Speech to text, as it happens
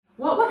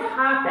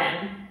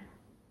happen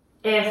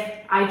if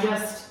I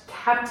just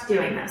kept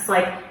doing this?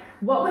 Like,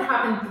 what would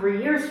happen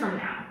 3 years from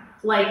now?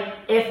 Like,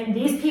 if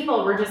these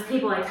people were just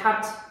people I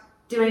kept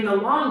doing the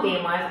long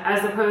game with,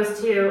 as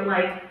opposed to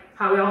like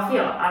how we all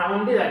feel. I don't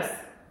want to do this.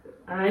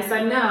 And I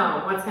said,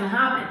 no, what's going to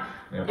happen?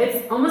 Yep.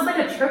 It's almost like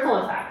a trickle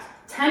effect.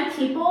 10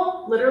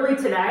 people literally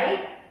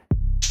today,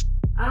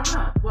 I don't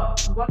know,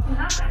 what can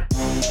happen?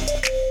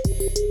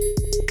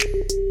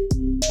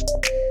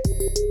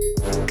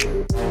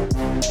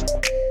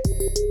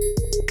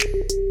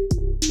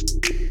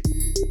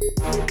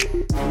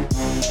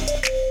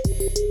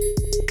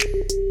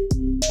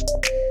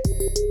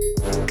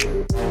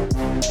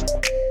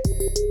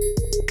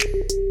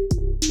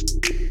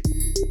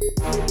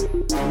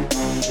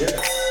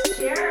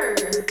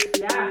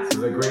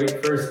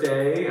 Great first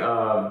day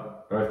of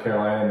North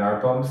Carolina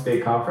NARPM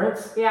State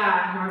Conference.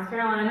 Yeah, North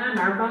Carolina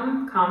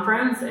NARPM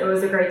Conference. It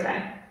was a great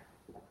day.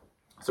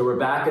 So we're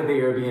back at the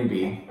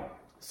Airbnb,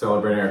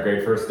 celebrating our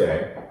great first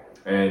day.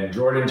 And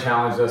Jordan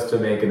challenged us to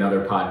make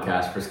another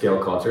podcast for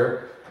Scale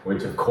Culture,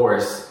 which of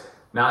course,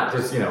 not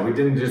just, we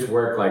didn't just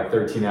work like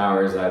 13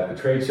 hours at the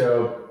trade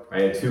show.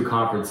 I had 2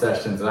 conference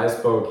sessions that I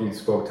spoke. You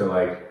spoke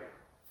to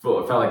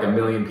felt like 1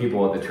 million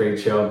people at the trade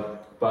show.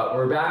 But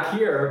we're back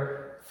here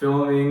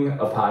filming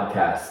a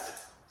podcast.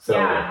 So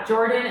yeah,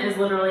 Jordan is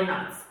literally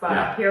nuts,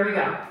 but Here we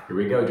go. Here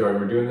we go, Jordan.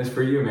 We're doing this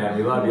for you, man.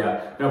 We love you.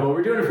 No, but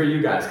we're doing it for you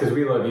guys because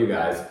we love you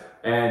guys.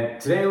 And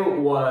today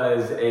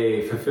was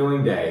a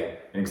fulfilling day,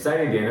 an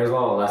exciting day, and there's a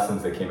lot of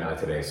lessons that came out of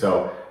today.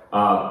 So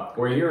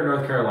we're here in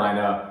North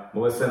Carolina.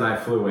 Melissa and I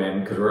flew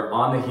in because we're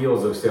on the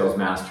heels of Sales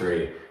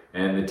Mastery,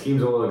 and the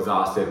team's a little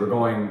exhausted. We're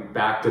going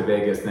back to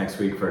Vegas next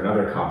week for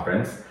another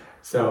conference.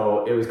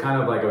 So it was kind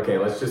of like, okay,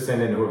 let's just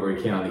send in whoever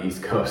we can on the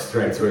East Coast,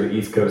 right? So we're the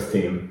East Coast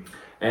team.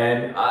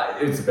 And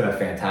it's been a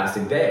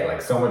fantastic day.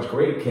 Like, so much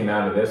great came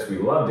out of this. We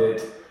loved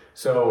it.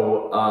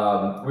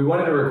 So we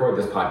wanted to record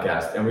this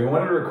podcast. And we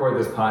wanted to record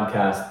this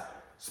podcast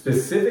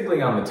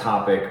specifically on the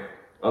topic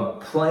of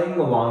playing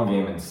the long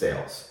game in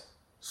sales.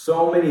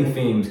 So many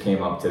themes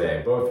came up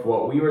today. Both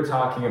what we were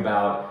talking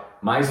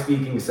about, my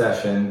speaking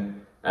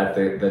session at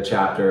the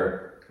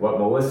chapter, what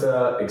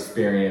Melissa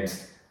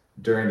experienced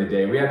during the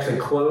day. We actually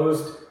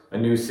closed a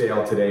new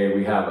sale today.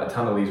 We have a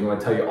ton of leads. We want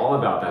to tell you all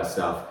about that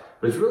stuff,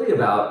 but it's really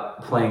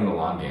about playing the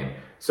long game.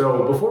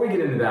 So before we get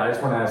into that, I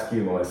just want to ask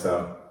you,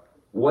 Melissa,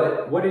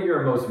 what are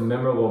your most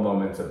memorable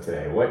moments of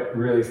today? What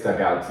really stuck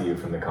out to you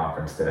from the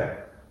conference today?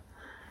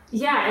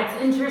 Yeah,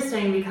 it's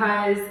interesting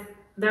because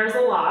there's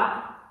a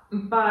lot,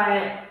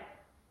 but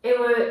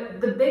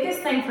the biggest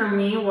thing for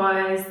me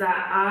was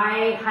that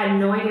I had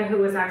no idea who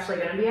was actually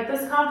going to be at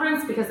this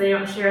conference because they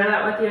don't share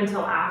that with you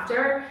until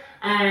after.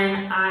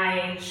 And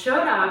I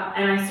showed up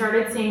and I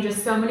started seeing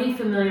just so many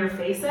familiar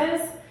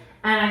faces.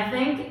 And I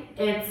think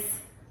it's,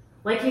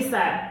 like you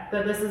said,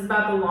 that this is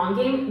about the long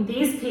game.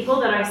 These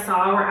people that I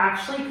saw were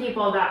actually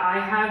people that I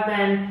have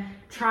been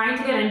trying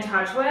to get in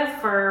touch with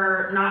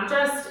for not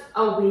just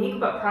a week,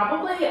 but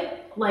probably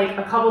like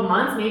a couple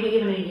months, maybe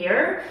even a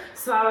year.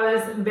 So I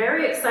was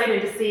very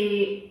excited to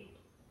see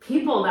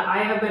people that I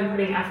have been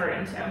putting effort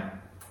into.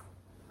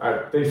 All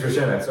right, thanks for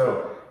sharing that.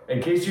 So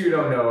in case you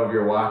don't know, if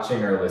you're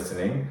watching or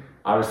listening,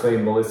 obviously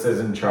Melissa's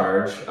in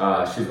charge.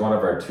 She's one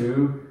of our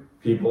 2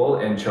 people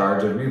in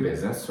charge of new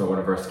business, so one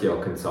of our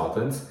scale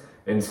consultants.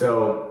 And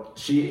so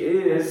she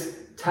is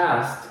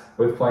tasked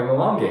with playing the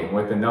long game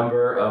with a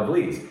number of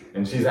leads.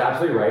 And she's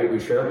absolutely right.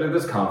 We showed up to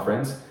this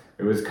conference.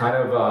 It was kind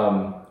of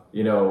a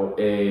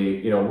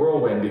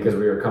whirlwind because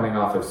we were coming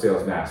off of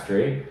Sales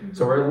Mastery. Mm-hmm.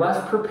 So we're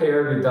less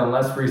prepared. We've done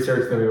less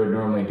research than we would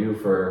normally do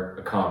for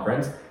a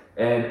conference.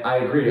 And I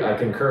agree. I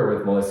concur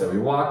with Melissa. We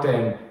walked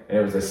in and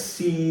it was a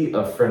sea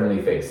of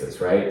friendly faces,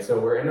 right? So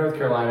we're in North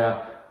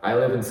Carolina. I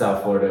live in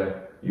South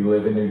Florida. You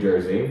live in New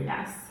Jersey.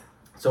 Yes.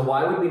 So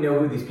why would we know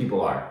who these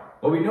people are?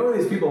 Well, we know who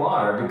these people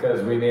are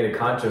because we made a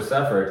conscious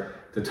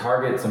effort to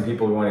target some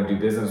people we want to do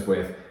business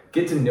with,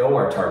 get to know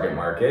our target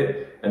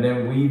market, and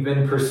then we've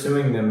been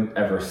pursuing them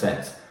ever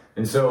since.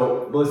 And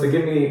so, Melissa,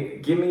 give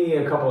me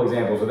a couple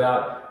examples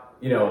without,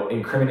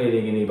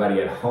 incriminating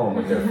anybody at home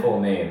with their full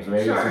names.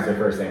 Maybe Sure. This is their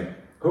first name.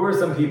 Who are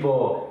some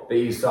people that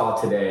you saw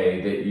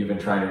today that you've been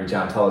trying to reach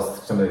out? Tell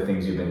us some of the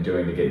things you've been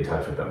doing to get in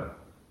touch with them.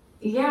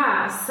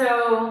 Yeah,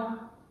 so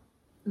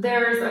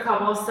there's a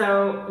couple.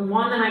 So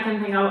one that I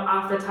can think of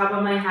off the top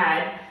of my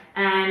head,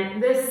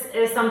 and this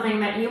is something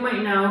that you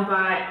might know,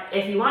 but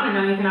if you want to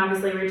know, you can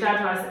obviously reach out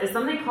to us, is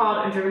something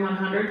called a Dream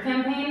 100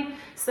 campaign.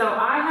 So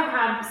I have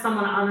had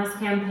someone on this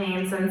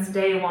campaign since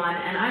day one,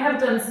 and I have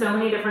done so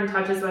many different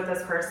touches with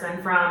this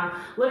person, from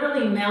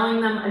literally mailing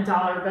them a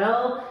dollar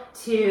bill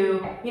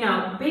to,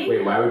 being...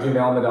 Wait, why would you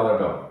mail them a dollar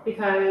bill?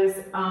 Because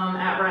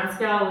at Rent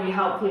Scale, we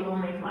help people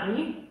make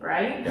money,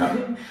 right?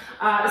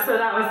 Yeah. So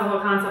that was the whole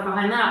concept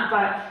behind that.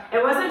 But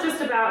it wasn't just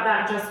about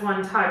that just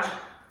one touch.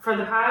 For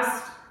the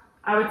past,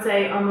 I would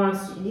say,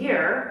 almost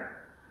year,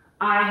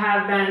 I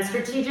have been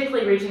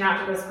strategically reaching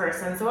out to this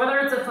person. So whether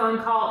it's a phone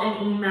call,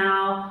 an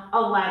email,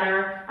 a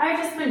letter, I've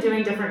just been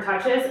doing different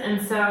touches.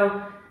 And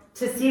so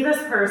to see this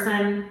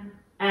person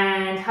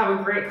and have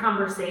a great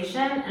conversation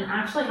and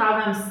actually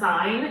have them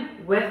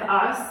sign with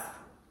us,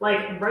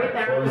 like right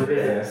there. Close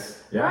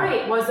business. Yeah.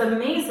 Right, was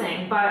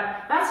amazing.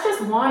 But that's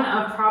just one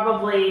of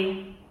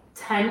probably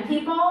 10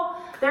 people.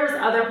 There's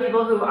other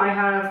people who I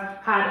have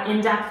had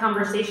in-depth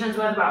conversations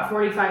with about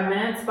 45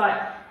 minutes,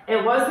 but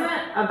it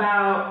wasn't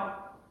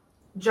about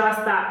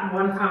just that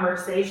one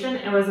conversation.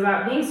 It was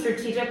about being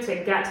strategic to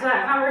get to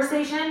that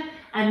conversation.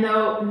 And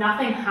though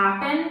nothing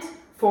happened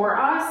for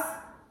us,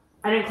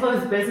 I didn't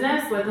close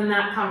business within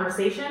that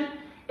conversation.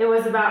 It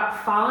was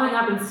about following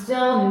up and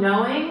still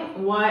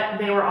knowing what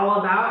they were all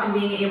about and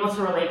being able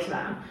to relate to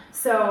them.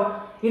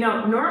 So,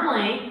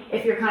 normally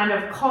if you're kind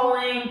of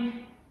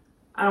calling,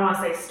 I don't want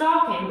to say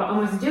stalking, but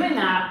almost doing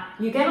that,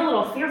 you get a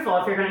little fearful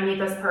if you're going to meet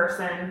this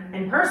person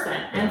in person.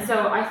 And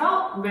so I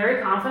felt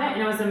very confident,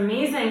 and it was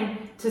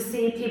amazing to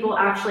see people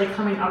actually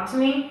coming up to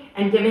me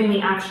and giving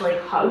me actually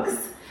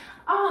hugs.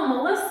 Oh,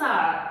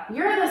 Melissa,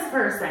 you're this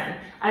person,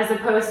 as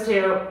opposed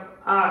to,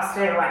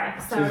 stay away.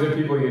 So these are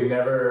people you've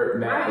never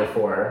met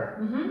before,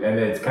 and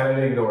it's kind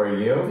of ignoring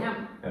you,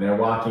 and they're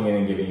walking in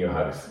and giving you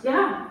hugs.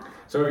 Yeah.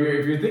 So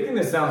if you're thinking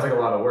this sounds like a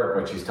lot of work,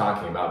 what she's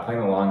talking about,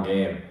 playing a long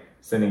game,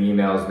 sending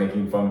emails,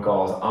 making phone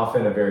calls,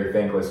 often a very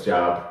thankless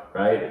job,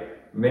 right?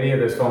 Many of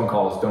those phone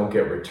calls don't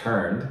get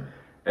returned.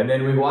 And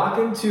then we walk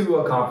into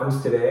a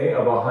conference today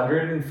of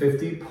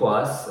 150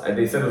 plus.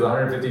 They said it was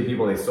 150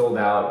 people. They sold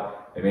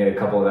out. They made a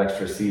couple of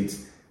extra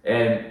seats.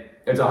 And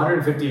it's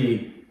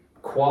 150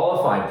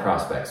 qualified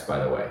prospects,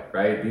 by the way,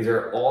 right? These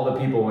are all the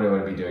people we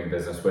want to be doing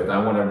business with.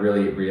 I want to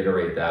really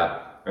reiterate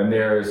that. And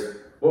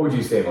what would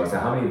you say, Melissa?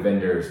 How many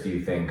vendors do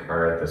you think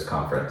are at this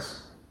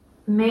conference?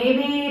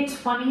 Maybe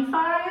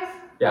 25?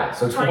 Yeah,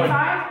 so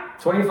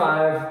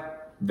 25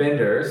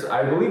 vendors.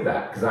 I believe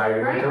that because I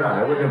looked around.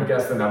 I wouldn't have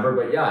guessed the number,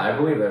 but yeah, I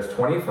believe there's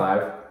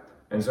 25.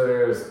 And so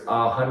there's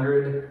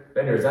 100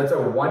 vendors. That's a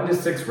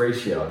 1-to-6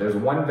 ratio. There's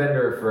one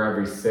vendor for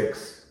every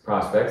 6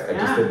 prospects. I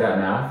just did that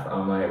math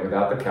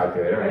without the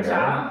calculator. Good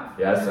job.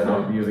 Yes, I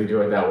don't usually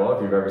do it that well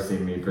if you've ever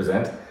seen me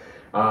present.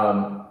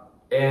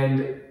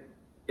 And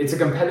it's a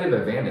competitive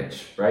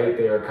advantage, right?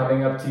 They are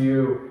coming up to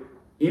you.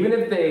 Even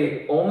if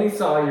they only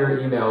saw your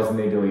emails and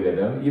they deleted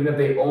them, even if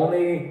they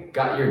only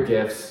got your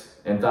gifts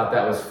and thought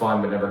that was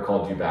fun but never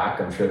called you back,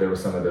 I'm sure there were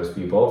some of those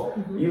people.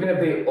 Even if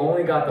they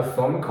only got the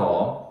phone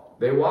call,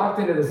 they walked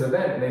into this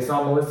event and they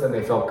saw Melissa and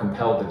they felt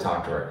compelled to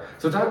talk to her.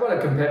 So talk about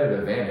a competitive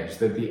advantage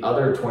that the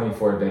other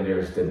 24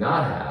 vendors did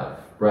not have,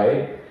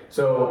 right?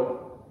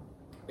 So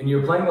when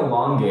you're playing the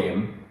long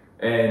game,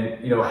 and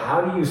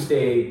how do you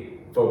stay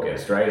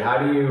focused, right? How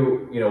do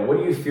you, what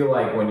do you feel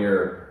like when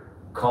you're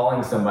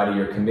calling somebody,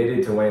 you're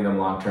committed to winning them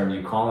long term,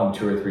 you call them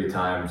 2 or 3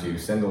 times, you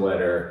send a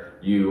letter,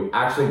 you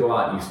actually go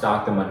out and you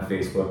stalk them on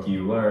Facebook,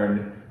 you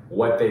learn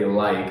what they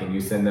like, and you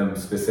send them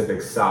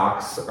specific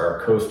socks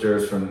or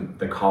coasters from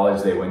the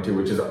college they went to,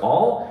 which is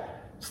all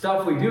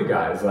stuff we do,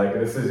 guys. Like,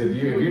 this is, if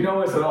you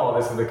know us at all,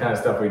 this is the kind of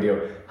stuff we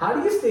do. How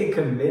do you stay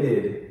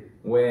committed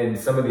when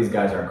some of these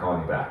guys aren't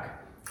calling you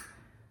back?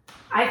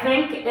 I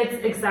think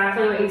it's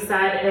exactly what you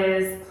said,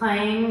 is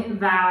playing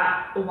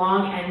that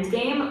long end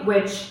game,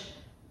 which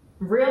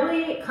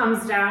really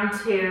comes down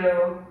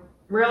to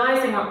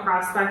realizing what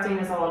prospecting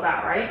is all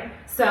about, right?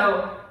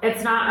 So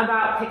it's not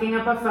about picking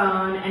up a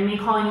phone and me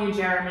calling you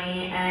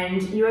Jeremy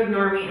and you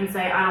ignore me and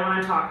say, I don't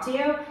want to talk to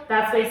you.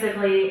 That's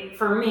basically,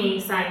 for me,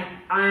 saying,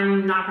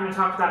 I'm not going to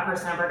talk to that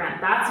person ever again.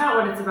 That's not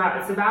what it's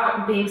about. It's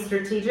about being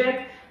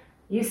strategic.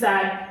 You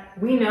said,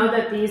 we know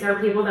that these are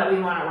people that we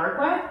want to work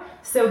with.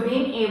 So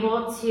being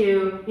able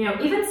to,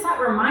 even set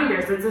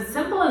reminders, it's as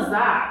simple as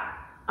that,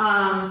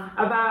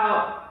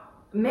 about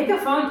make a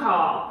phone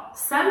call,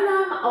 send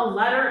them a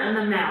letter in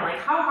the mail. Like,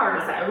 how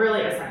hard is that? It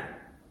really isn't.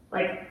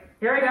 Like,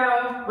 here we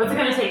go. What's it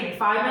going to take me?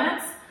 5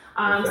 minutes?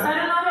 Send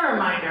another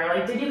reminder.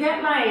 Like, did you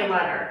get my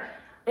letter?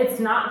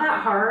 It's not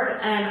that hard,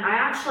 and I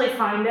actually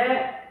find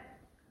it,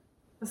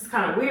 this is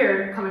kind of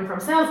weird coming from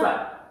sales,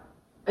 but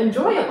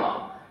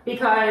enjoyable,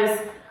 because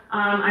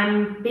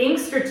I'm being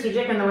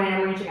strategic in the way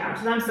I'm reaching out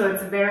to them, so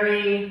it's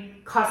very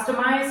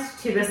customized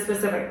to this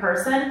specific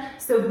person.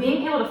 So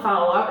being able to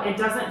follow up, it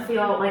doesn't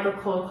feel like a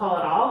cold call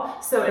at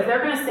all. So if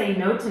they're going to say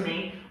no to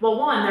me, well,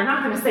 one, they're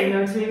not going to say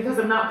no to me because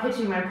I'm not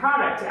pitching my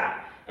product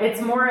yet.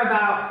 It's more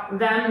about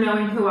them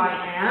knowing who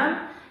I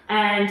am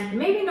and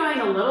maybe knowing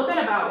a little bit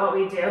about what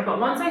we do. But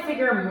once I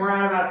figure more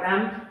out about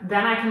them,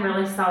 then I can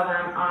really sell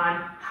them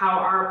on how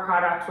our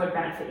product would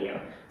benefit you.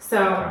 So,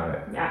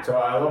 yeah. So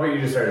I love what you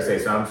just started to say.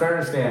 So I'm trying to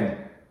understand,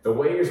 the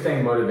way you're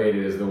staying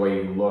motivated is the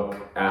way you look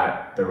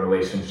at the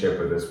relationship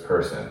with this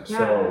person. Yeah.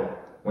 So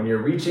when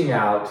you're reaching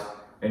out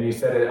and you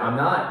said it,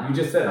 you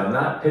just said, I'm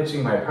not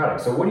pitching my product.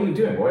 So what are you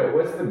doing?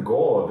 What's the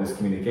goal of this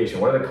communication?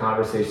 What are the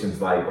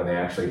conversations like when they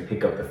actually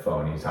pick up the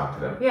phone and you talk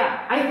to them?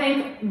 Yeah, I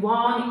think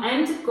long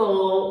end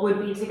goal would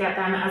be to get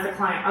them as a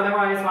client.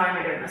 Otherwise, why am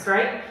I doing this,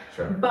 right?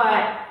 Sure.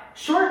 But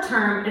short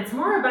term, it's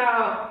more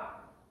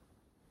about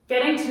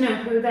getting to know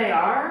who they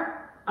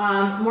are,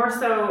 more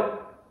so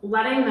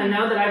letting them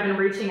know that I've been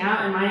reaching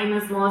out and my name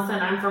is Melissa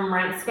and I'm from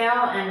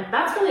RentScale, and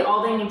that's really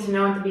all they need to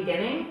know at the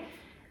beginning.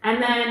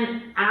 And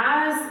then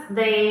as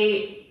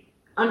they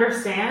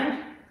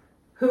understand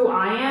who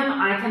I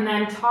am, I can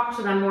then talk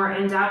to them more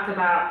in depth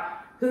about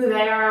who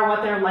they are,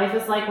 what their life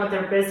is like, what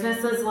their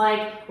business is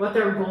like, what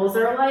their goals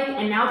are like,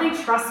 and now they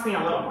trust me a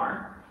little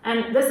more.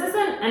 And this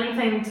isn't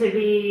anything to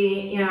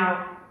be,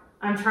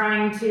 I'm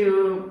trying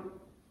to,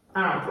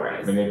 I don't know what the word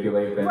is.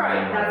 Manipulate them.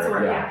 Right, that's the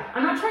word, yeah.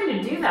 I'm not trying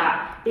to do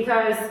that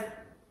because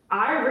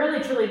I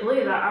really truly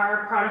believe that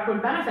our product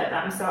would benefit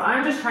them. So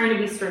I'm just trying to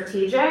be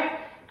strategic,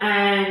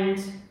 and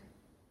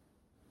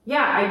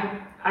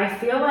I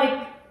feel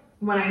like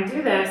when I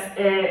do this,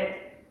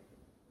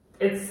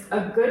 it's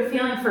a good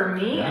feeling for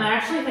me, and I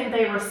actually think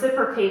they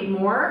reciprocate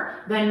more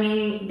than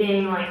me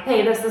being like,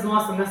 hey, this is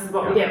awesome, this is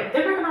what we do.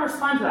 They're not going to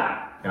respond to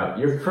that. Yeah,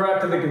 you're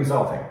proactively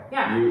consulting.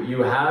 Yeah.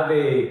 You have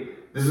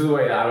this is the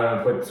way I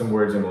want to put some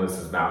words in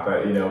Melissa's mouth,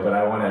 but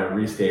I want to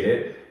restate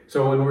it.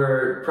 So when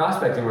we're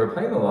prospecting, we're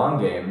playing the long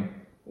game.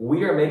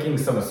 We are making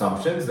some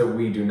assumptions that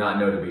we do not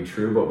know to be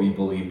true, but we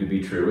believe to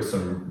be true with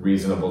some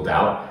reasonable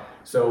doubt.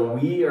 So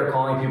we are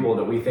calling people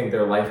that we think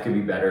their life could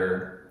be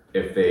better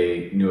if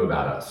they knew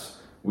about us.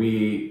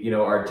 We,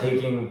 are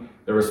taking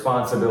the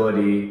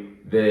responsibility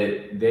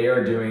that they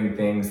are doing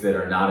things that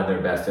are not in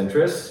their best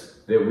interests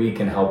that we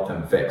can help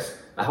them fix.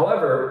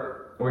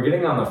 However, we're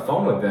getting on the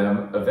phone with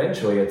them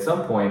eventually at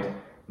some point,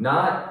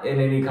 not in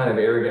any kind of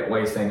arrogant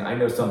way saying, I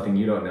know something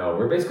you don't know.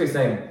 We're basically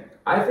saying,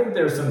 I think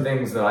there's some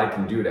things that I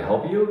can do to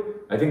help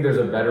you. I think there's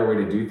a better way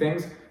to do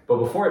things. But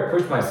before I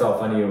push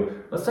myself on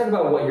you, let's talk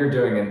about what you're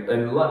doing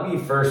and let me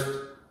first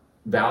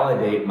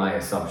validate my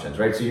assumptions,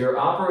 right? So you're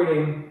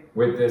operating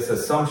with this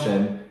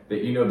assumption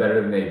that you know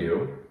better than they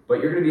do,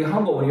 but you're going to be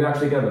humble when you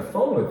actually get on the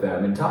phone with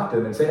them and talk to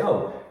them and say,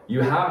 oh, you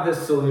have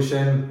this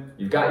solution,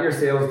 you've got your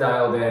sales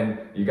dialed in,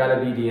 you got a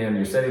BDM,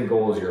 you're setting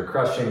goals, you're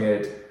crushing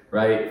it,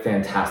 right?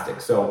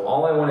 Fantastic. So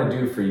all I want to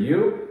do for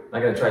you, I'm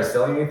not going to try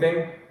selling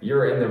anything.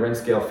 You're in the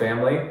RentScale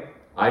family.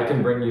 I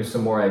can bring you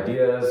some more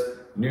ideas.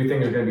 New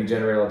things are going to be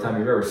generated all the time.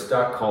 If you're ever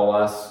stuck, call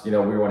us. We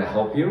want to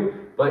help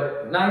you.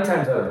 But 9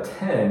 times out of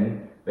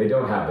 10, they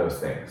don't have those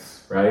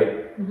things,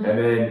 right? Mm-hmm. And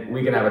then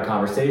we can have a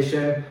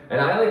conversation.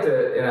 And I like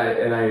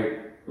to, and I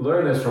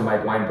learned this from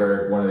Mike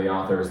Weinberg, one of the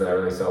authors that I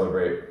really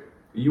celebrate.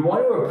 You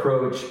want to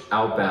approach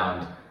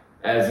outbound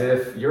as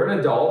if you're an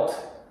adult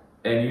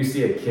and you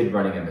see a kid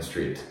running in the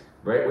street,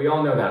 right? We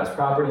all know that as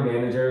property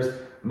managers.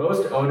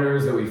 Most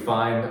owners that we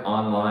find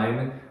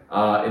online,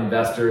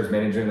 investors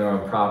managing their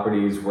own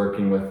properties,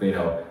 working with,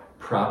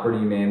 property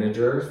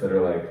managers that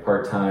are like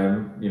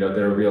part-time,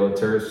 they're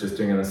realtors just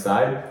doing on the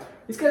side.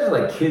 These guys are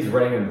like kids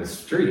running in the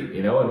street,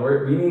 and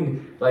we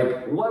need,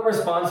 what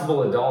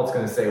responsible adult's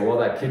going to say, well,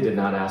 that kid did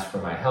not ask for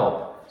my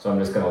help, so I'm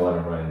just going to let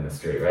him run in the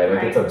street, right?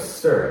 It's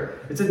absurd.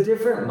 It's a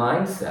different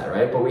mindset,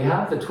 right? But we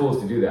have the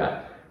tools to do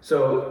that.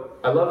 So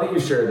I love that you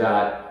shared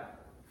that.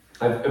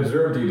 I've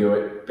observed you do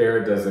it.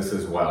 Barrett does this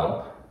as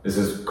well. This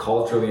is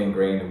culturally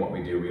ingrained in what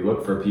we do. We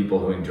look for people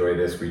who enjoy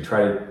this. We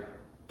try to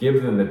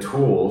give them the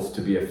tools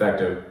to be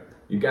effective.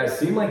 You guys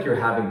seem like you're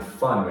having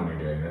fun when you're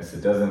doing this.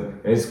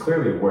 It's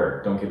clearly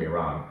work, don't get me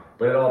wrong,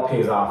 but it all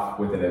pays off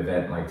with an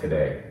event like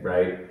today,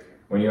 right?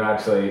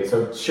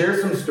 So share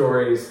some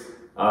stories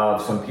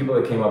of some people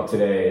that came up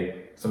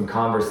today, some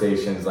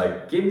conversations,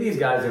 give these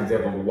guys an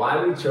example of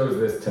why we chose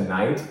this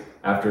tonight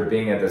after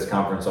being at this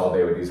conference all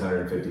day with these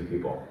 150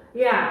 people.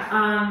 Yeah,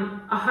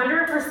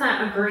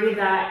 100% agree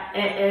that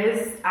it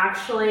is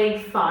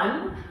actually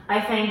fun.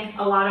 I think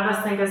a lot of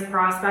us think as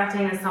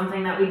prospecting is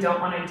something that we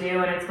don't want to do,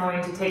 and it's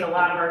going to take a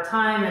lot of our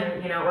time,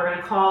 and we're going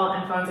to call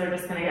and phones are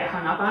just going to get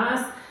hung up on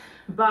us.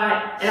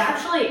 But it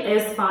actually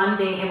is fun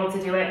being able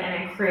to do it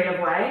in a creative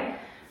way.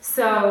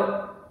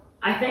 So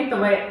I think the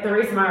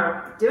reason why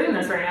we're doing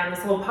this right now, this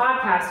whole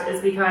podcast,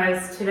 is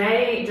because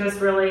today just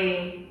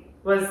really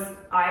was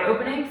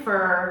eye-opening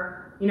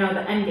for,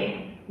 the end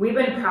game. We've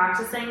been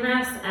practicing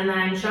this and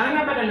then showing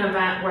up at an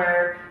event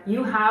where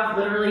you have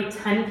literally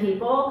 10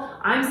 people.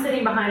 I'm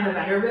sitting behind the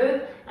vendor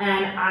booth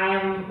and I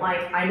am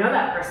like, I know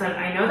that person,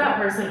 I know that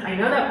person, I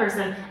know that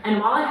person. And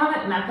while I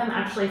haven't met them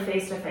actually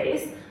face to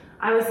face,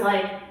 I was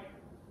like,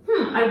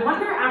 I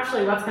wonder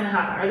actually what's going to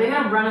happen. Are they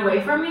going to run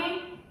away from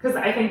me? Because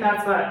I think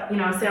that's what,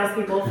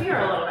 salespeople fear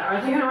a little bit. Are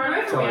they going to run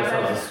away from me?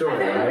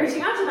 I'm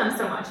reaching out to them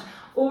so much.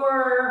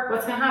 Or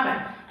what's going to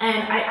happen?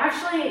 And I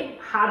actually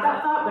had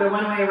that thought, but it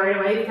went away right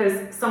away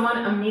because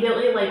someone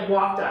immediately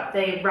walked up.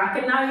 They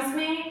recognized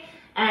me,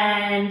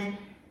 and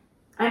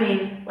I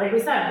mean, like we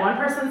said, one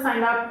person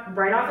signed up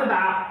right off the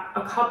bat.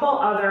 A couple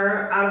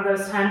other out of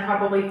those 10,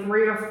 probably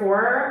 3 or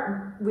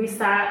 4, we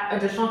set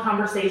additional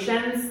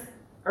conversations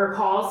or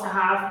calls to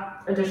have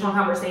additional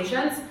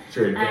conversations.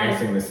 Sure,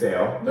 advancing the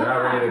sale. They're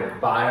not ready to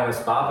buy on the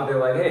spot, but they're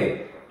like,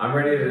 hey, I'm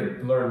ready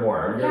to learn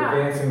more. You're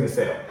advancing the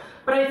sale.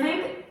 But I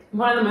think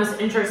one of the most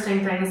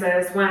interesting things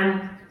is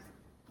when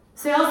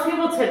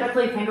salespeople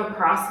typically think of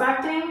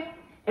prospecting,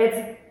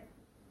 it's,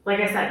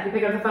 like I said, you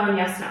pick up the phone,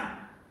 yes, no.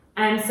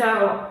 And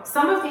so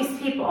some of these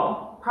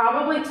people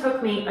probably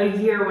took me a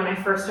year when I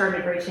first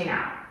started reaching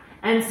out.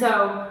 And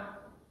so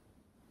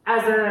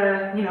as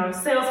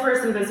a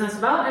salesperson, business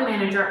development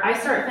manager, I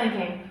start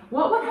thinking,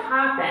 what would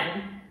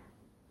happen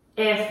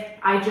if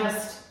I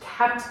just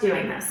kept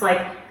doing this?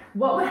 Like,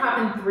 what would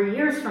happen 3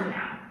 years from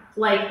now?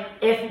 Like,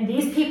 if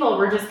these people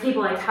were just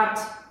people I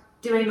kept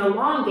doing the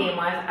long game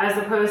with, as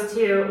opposed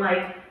to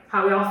like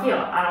how we all feel.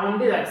 I don't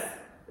want to do this.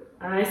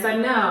 And I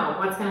said, no,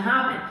 what's going to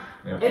happen?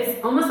 Yep.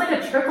 It's almost like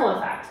a trickle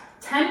effect.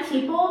 10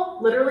 people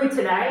literally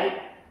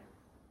today,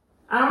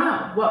 I don't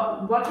know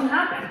what can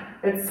happen.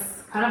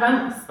 It's kind of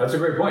endless. That's a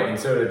great point. And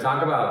so to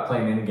talk about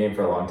playing in the game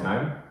for a long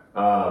time,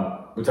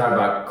 we talked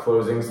about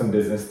closing some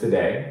business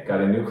today,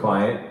 got a new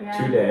client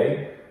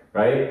today,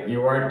 right?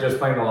 You weren't just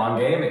playing the long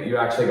game, you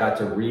actually got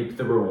to reap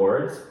the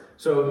rewards.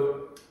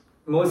 So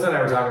Melissa and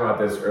I were talking about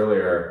this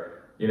earlier,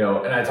 and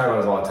I talk about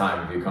this all the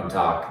time if you come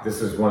talk.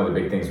 This is one of the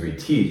big things we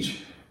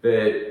teach,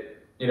 that,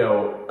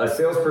 a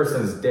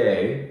salesperson's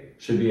day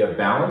should be a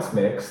balanced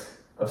mix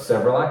of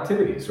several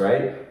activities,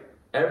 right?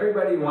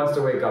 Everybody wants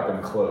to wake up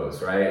and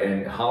close, right?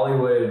 And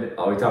Hollywood, we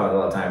talk about it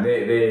all the time,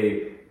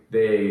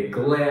 they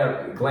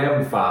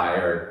glamify,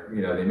 or,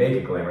 they make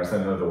it glamorous. I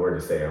don't know the word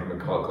to say. I'm going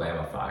to call it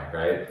glamify,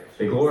 right?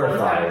 They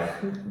glorify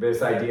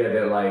this idea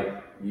that,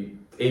 like,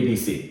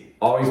 ABC,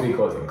 always be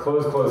closing.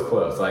 Close, close,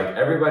 close. Like,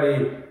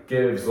 everybody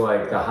gives,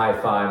 like, the high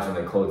fives when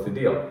they close the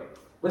deal.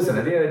 Listen,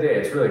 at the end of the day,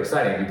 it's really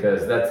exciting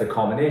because that's the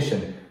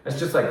culmination. That's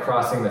just like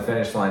crossing the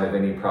finish line of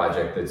any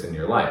project that's in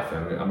your life.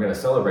 I'm going to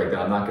celebrate that.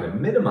 I'm not going to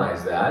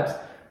minimize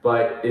that.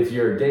 But if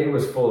your day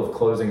was full of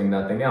closing and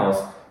nothing else,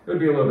 it would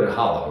be a little bit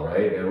hollow,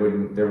 right?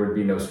 There would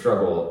be no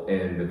struggle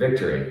in the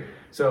victory.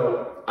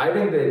 So I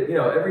think that,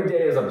 every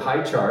day is a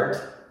pie chart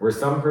where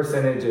some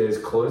percentage is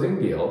closing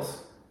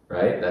deals,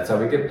 right? That's how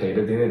we get paid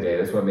at the end of the day.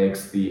 That's what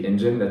makes the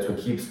engine. That's what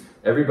keeps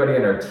everybody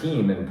in our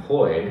team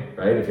employed,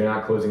 right? If you're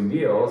not closing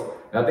deals,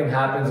 nothing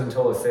happens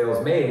until a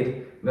sale's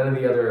made. None of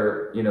the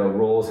other,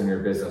 roles in your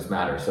business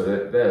matter. So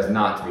that is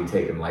not to be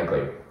taken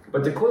lightly.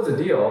 But to close a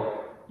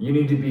deal, you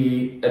need to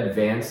be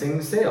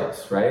advancing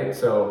sales, right?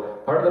 So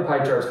part of the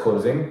pie chart's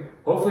closing.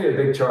 Hopefully a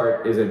big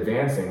chart is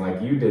advancing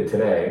like you did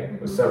today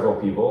with several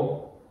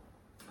people.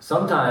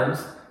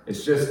 Sometimes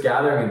it's just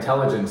gathering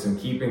intelligence and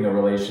keeping the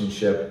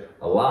relationship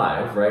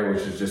alive, right?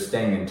 Which is just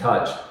staying in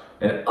touch.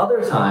 And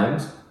other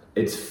times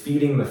it's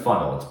feeding the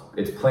funnel.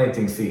 It's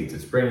planting seeds.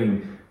 It's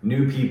bringing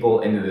new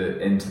people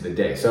into the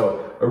day.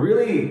 So a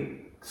really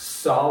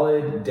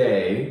solid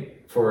day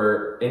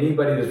for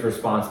anybody that's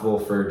responsible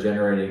for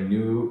generating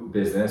new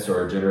business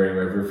or generating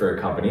revenue for a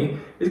company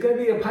is going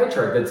to be a pie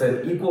chart that's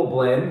an equal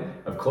blend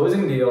of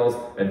closing deals,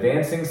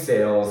 advancing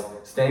sales,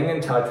 staying in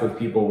touch with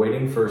people,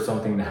 waiting for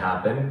something to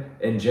happen,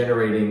 and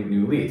generating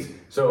new leads.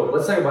 So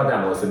let's talk about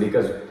that, Melissa,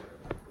 because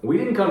we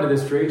didn't come to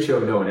this trade show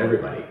knowing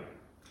everybody,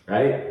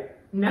 right?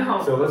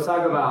 No. So let's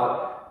talk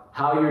about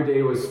how your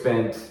day was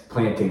spent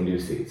planting new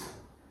seeds.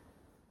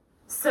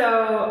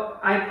 So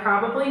I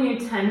probably knew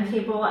 10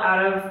 people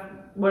out of,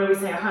 what do we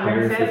say,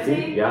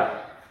 150?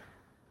 Yeah.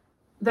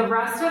 The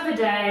rest of the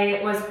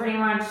day was pretty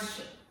much,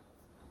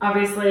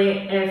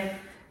 obviously, if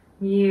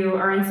you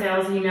are in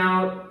sales,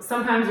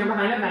 sometimes you're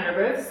behind a vendor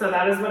booth, so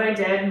that is what I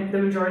did the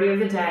majority of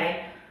the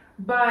day.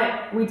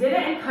 But we did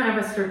it in kind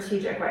of a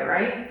strategic way,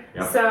 right?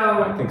 Yep.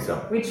 So I think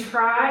so. We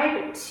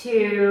tried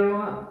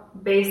to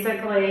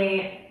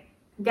basically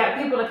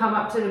get people to come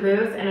up to the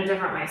booth in a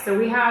different way. So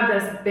we had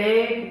this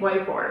big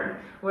whiteboard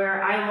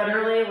where I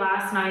literally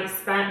last night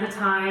spent the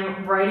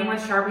time writing with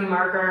Sharpie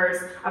markers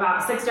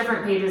about 6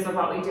 different pages of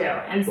what we do.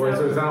 And so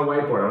it's not a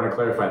whiteboard. I want to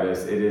clarify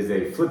this. It is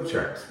a flip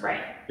chart.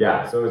 Right.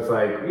 Yeah. So it's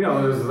like,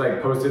 there's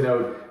like Post-it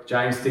note,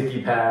 giant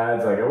sticky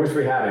pads. Like, I wish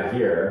we had it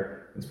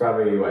here. It's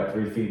probably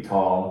 3 feet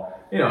tall.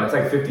 It's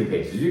like 50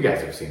 pages. You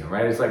guys have seen them,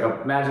 right? It's like,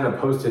 imagine a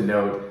Post-it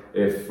note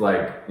if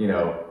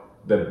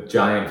the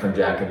giant from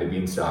Jack and the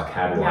Beanstalk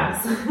had one.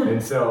 Yes.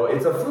 And so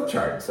it's a flip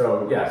chart.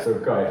 So so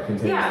go ahead,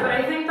 continue. Yeah, but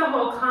I think the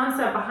whole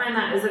concept behind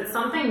that is it's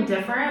something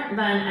different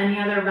than any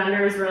other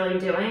vendor is really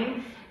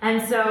doing.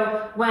 And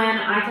so when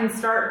I can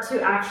start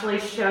to actually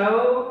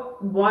show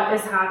what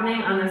is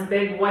happening on this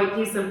big white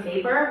piece of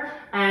paper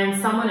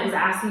and someone is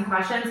asking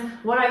questions,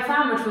 what I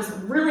found, which was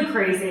really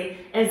crazy,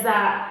 is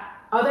that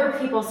other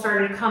people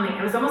started coming.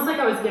 It was almost like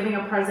I was giving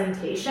a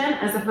presentation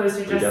as opposed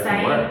to just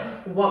saying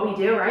what we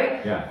do,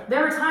 right? Yeah.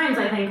 There were times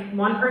I think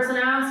one person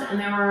asked and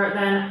there were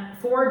then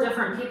 4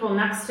 different people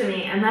next to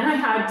me, and then I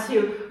had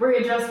to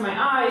readjust my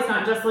eyes,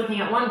 not just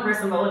looking at one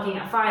person, but looking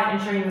at 5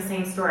 and sharing the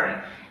same story.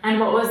 And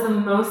what was the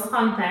most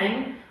fun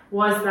thing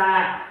was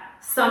that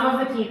some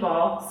of the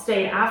people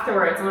stayed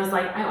afterwards and was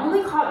like, I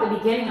only caught the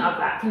beginning of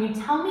that. Can you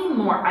tell me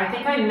more? I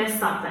think I missed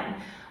something.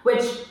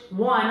 Which,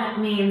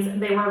 one, means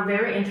they were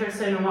very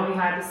interested in what we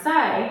had to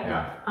say.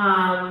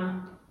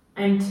 Yeah.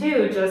 And 2,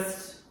 it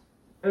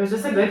was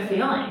just a good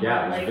feeling.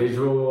 Yeah, it was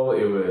visual.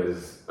 It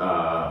was,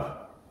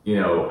 how do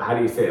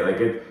you say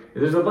it?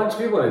 There's a bunch of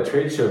people at a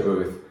trade show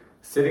booth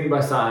sitting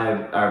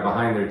beside or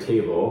behind their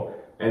table,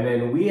 and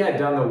then we had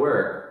done the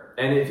work.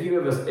 And if you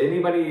have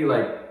anybody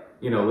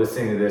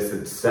listening to this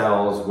that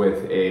sells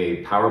with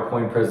a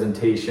PowerPoint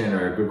presentation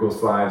or a Google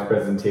Slides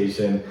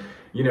presentation,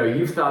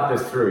 you've thought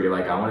this through. You're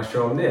like, I want to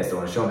show them this. I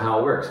want to show them how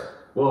it works.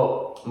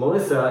 Well,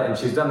 Melissa, and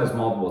she's done this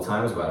multiple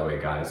times, by the way,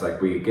 guys,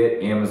 like we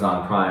get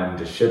Amazon Prime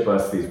to ship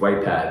us these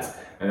white pads,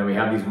 and then we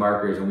have these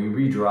markers and we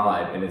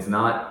redraw it, and it's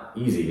not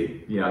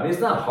easy. I mean,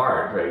 it's not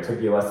hard, right? It took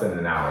you less than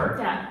an hour.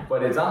 Yeah.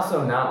 But it's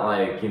also not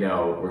like,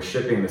 we're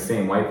shipping the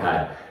same white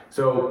pad.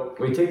 So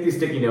we take these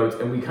sticky notes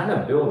and we kind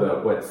of build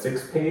a,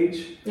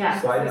 6-page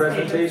slide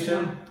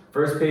presentation. Pages.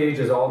 First page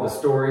is all the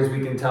stories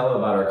we can tell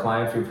about our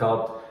clients we've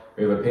helped.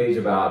 We have a page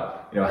about,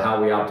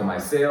 how we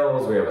optimize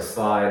sales. We have a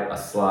slide,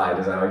 as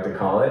I like to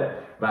call it,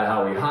 about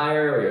how we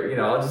hire. It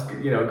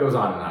goes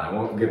on and on. I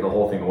won't give the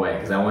whole thing away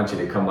because I want you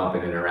to come up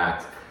and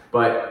interact.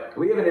 But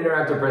we have an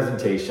interactive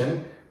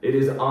presentation. It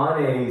is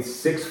on a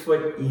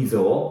 6-foot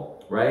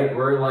easel, right?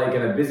 We're like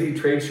in a busy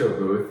trade show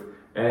booth.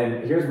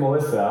 And here's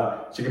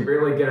Melissa. She can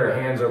barely get her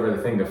hands over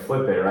the thing to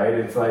flip it, right?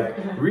 It's like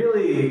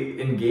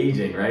really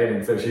engaging, right?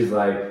 And so she's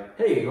like,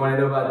 hey, you want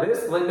to know about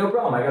this? Like, no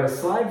problem. I got a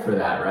slide for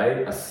that,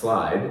 right? A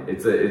slide.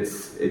 It's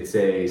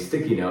a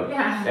sticky note.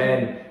 Yeah.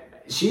 And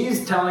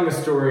she's telling a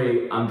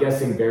story, I'm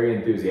guessing very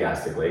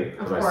enthusiastically,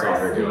 because I saw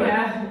her do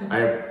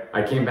it.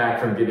 I came back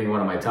from giving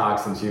one of my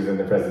talks and she was in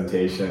the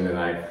presentation and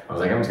I was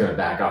like, I'm just going to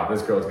back off.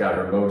 This girl's got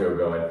her mojo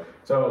going.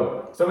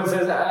 So someone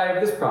says, I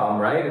have this problem,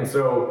 right? And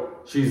so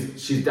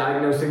she's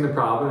diagnosing the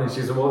problem and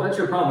she said, well, that's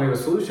your problem. We have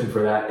a solution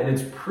for that. And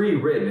it's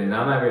pre-written.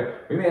 And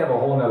we may have a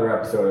whole nother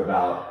episode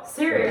about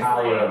the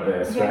power of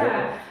this,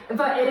 right?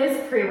 But it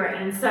is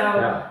pre-written.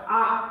 So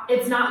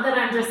it's not that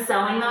I'm just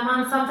selling them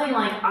on something.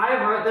 Like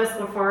I wrote this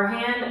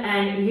beforehand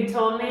and you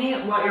told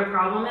me what your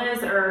problem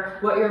is or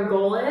what your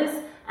goal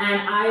is. And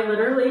I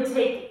literally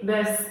take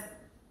this,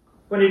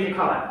 what did you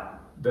call it?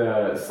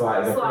 The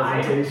slide.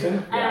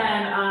 Presentation.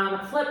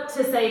 And flip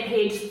to say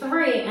page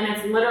 3, and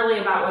it's literally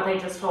about what they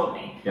just told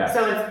me. Yes.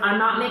 So I'm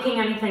not making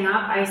anything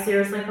up. I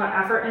seriously put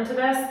effort into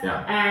this,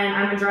 and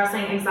I'm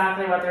addressing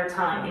exactly what they're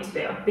telling me to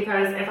do.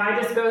 Because if I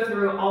just go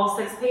through all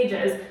 6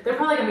 pages, they're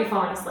probably going to be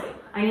falling asleep.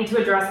 I need to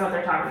address what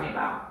they're talking to me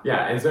about.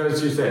 Yeah, and so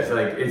as she says,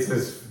 like it's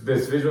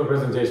this visual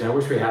presentation. I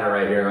wish we had it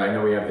right here. I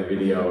know we have the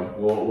video.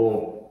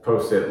 We'll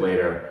post it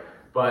later.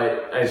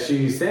 But as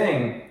she's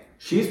saying,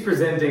 she's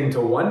presenting to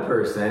one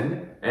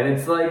person, and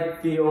it's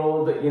like the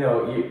old,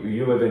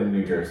 you live in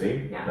New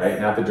Jersey, right?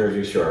 Not the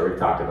Jersey Shore. We've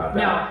talked about that.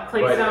 No,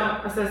 please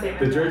don't associate with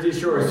that. The Jersey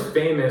Shore is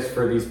famous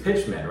for these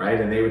pitchmen, right?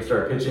 And they would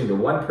start pitching to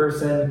one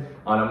person,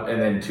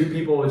 and then 2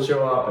 people would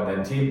show up,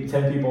 and then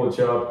 10 people would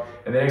show up,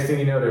 and the next thing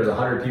you know, there's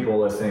 100 people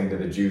listening to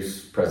the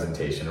juice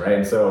presentation, right?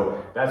 And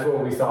so that's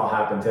what we saw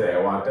happen today. I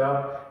walked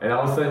up, and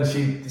all of a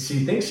sudden she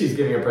thinks she's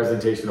giving a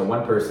presentation to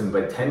one person,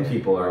 but 10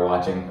 people are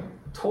watching.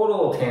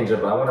 Total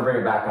tangent, but I want to bring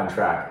it back on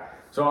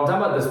track. So I'm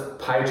talking about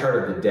this pie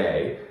chart of the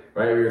day,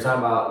 right? Where you're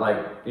talking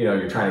about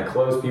you're trying to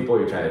close people,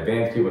 you're trying to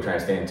advance people, trying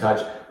to stay in touch.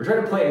 We're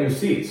trying to plant new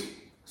seeds.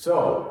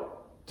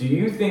 So do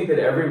you think that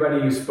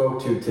everybody you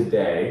spoke to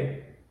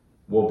today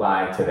will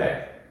buy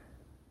today?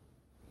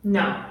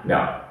 No.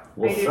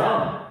 Will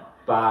some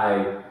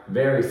buy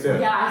very soon?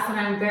 Yes, and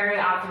I'm very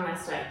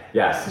optimistic.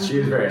 Yes, she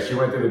is she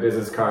went through the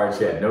business cards,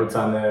 she had notes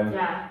on them.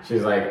 Yeah.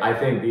 She's like, I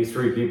think these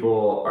 3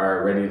 people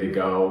are ready to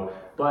go.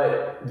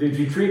 But did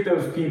you treat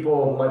those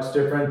people much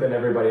different than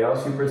everybody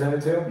else you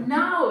presented to?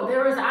 No,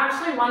 there was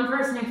actually one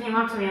person who came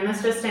up to me, and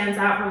this just stands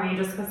out for me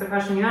just because the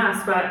question you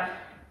asked, but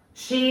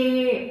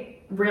she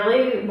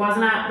really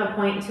wasn't at the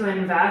point to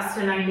invest,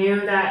 and I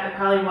knew that it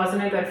probably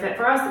wasn't a good fit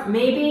for us.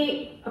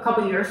 Maybe a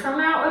couple years from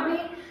now it would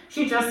be.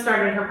 She just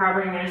started her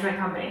property management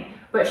company,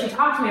 but she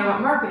talked to me about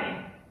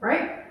marketing,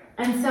 right?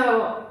 And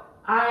so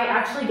I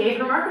actually gave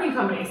her marketing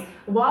companies.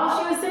 While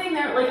she was sitting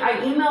there,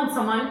 I emailed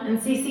someone and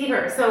CC'd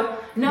her. So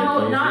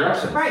not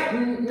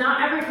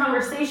every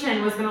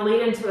conversation was going to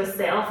lead into a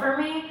sale for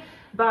me,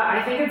 but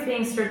I think it's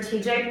being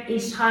strategic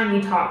each time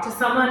you talk to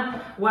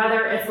someone,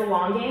 whether it's a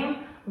long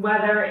game,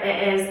 whether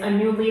it is a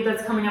new lead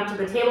that's coming up to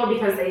the table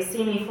because they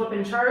see me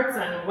flipping charts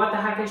and what the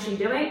heck is she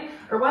doing,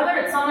 or whether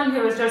it's someone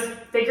who is just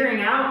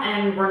figuring out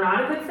and we're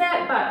not a good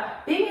fit,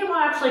 but being able to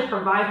actually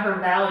provide her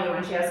value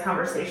when she has a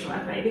conversation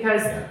with me,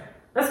 because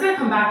that's going to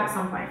come back at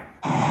some point.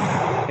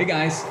 Hey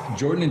guys,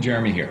 Jordan and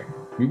Jeremy here.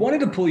 We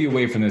wanted to pull you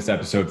away from this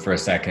episode for a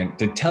second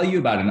to tell you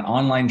about an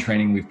online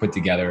training we've put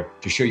together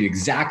to show you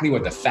exactly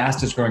what the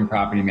fastest growing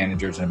property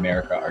managers in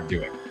America are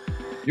doing.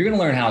 You're going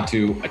to learn how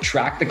to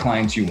attract the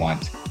clients you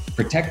want,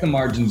 protect the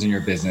margins in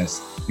your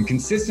business, and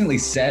consistently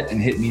set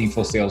and hit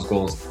meaningful sales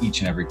goals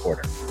each and every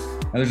quarter.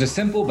 Now, there's a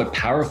simple but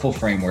powerful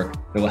framework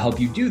that will help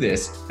you do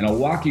this, and I'll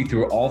walk you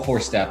through all 4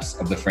 steps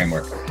of the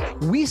framework.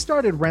 We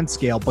started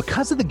RentScale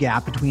because of the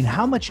gap between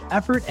how much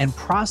effort and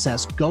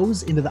process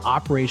goes into the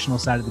operational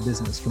side of the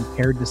business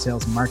compared to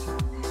sales and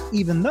marketing,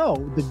 even though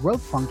the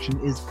growth function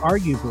is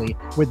arguably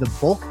where the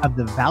bulk of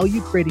the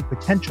value-creating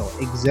potential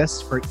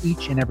exists for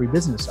each and every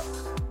business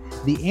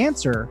owner. The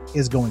answer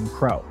is going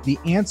pro. The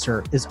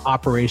answer is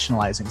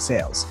operationalizing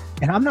sales.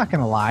 And I'm not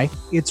going to lie,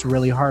 it's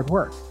really hard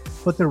work,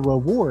 but the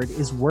reward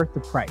is worth the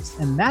price.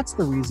 And that's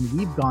the reason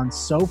we've gone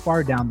so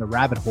far down the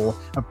rabbit hole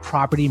of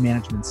property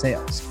management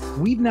sales.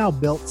 We've now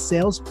built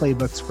sales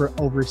playbooks for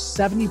over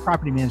 70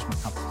 property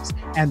management companies,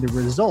 and the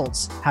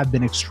results have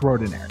been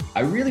extraordinary.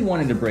 I really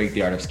wanted to break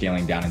the art of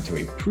scaling down into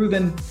a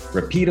proven,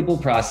 repeatable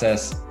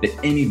process that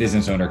any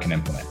business owner can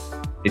implement.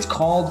 It's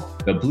called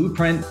the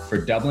Blueprint for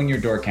Doubling Your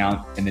Door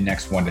Count in the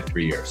next 1 to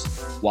 3 years,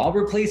 while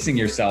replacing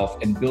yourself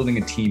and building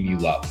a team you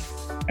love.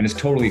 And it's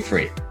totally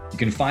free. You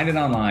can find it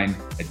online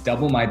at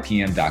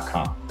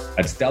doublemypm.com.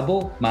 That's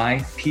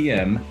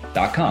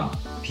doublemypm.com.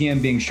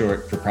 PM being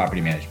short for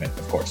property management,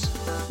 of course.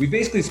 We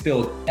basically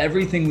spilled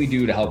everything we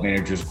do to help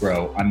managers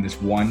grow on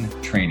this one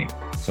training.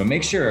 So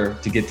make sure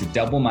to get to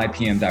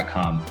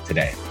doublemypm.com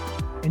today.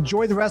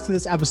 Enjoy the rest of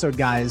this episode,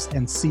 guys,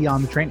 and see you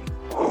on the training.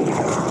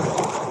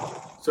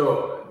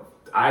 So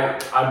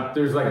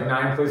there's like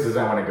 9 places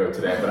I want to go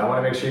today, but I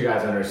want to make sure you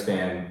guys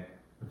understand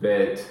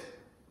that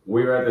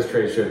we were at this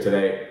trade show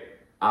today.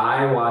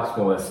 I watched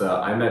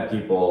Melissa. I met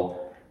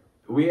people.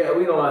 We had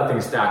a lot of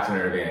things stacked in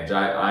our advantage.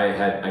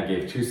 I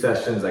gave 2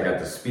 sessions. I got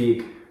to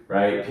speak.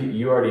 Right?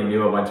 You already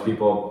knew a bunch of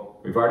people.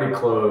 We've already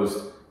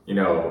closed,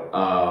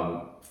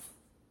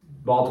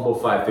 multiple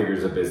 5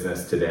 figures of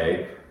business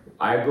today.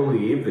 I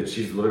believe that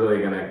she's literally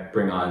going to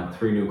bring on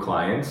 3 new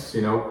clients,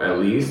 at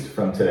least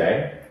from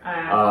today.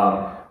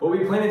 But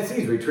we planted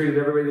seeds. We treated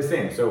everybody the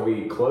same. So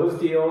we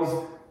closed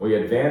deals, we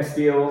advanced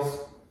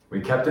deals,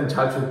 we kept in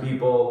touch with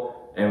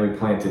people, and we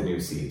planted new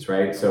seeds,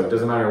 right? So it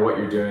doesn't matter what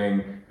you're doing.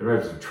 It doesn't matter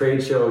if it's a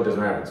trade show. It doesn't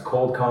matter if it's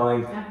cold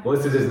calling. Yeah.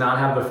 Melissa does not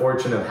have the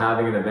fortune of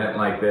having an event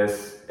like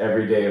this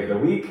every day of the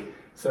week.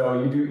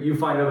 So you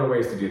find other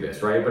ways to do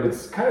this, right? But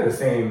it's kind of the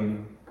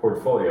same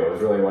portfolio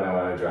is really what I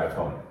want to drive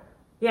home.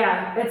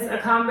 Yeah, it's a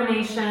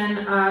combination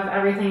of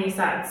everything you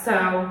said.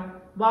 So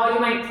while you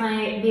might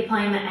be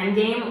playing the end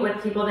game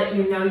with people that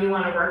you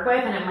want to work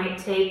with, and it might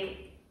take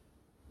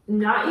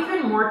not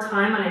even more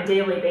time on a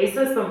daily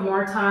basis, but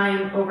more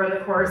time over the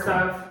course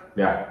of...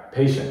 Yeah,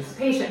 patience.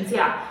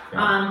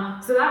 Yeah.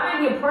 So that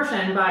might be a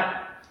portion,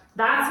 but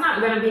that's not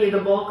going to be the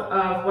bulk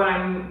of what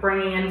I'm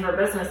bringing in for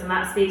business, and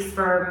that speaks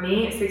for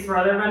me, it speaks for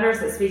other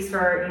vendors, it speaks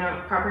for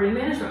property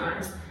management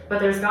owners. But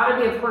there's got to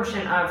be a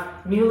portion of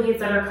new leads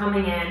that are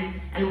coming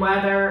in, and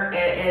whether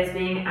it is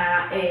being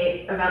at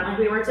a event like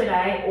we were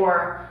today,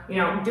 or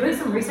doing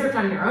some research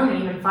on your own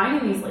and even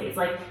finding these leads.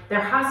 Like, there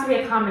has to be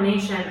a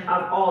combination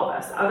of all of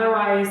this.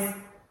 Otherwise,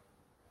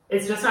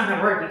 it's just not going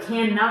to work. You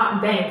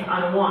cannot bank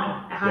on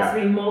one. It has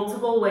to be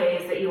multiple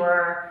ways that you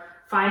are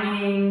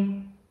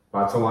finding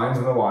lots of lines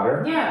in the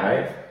water. Yeah.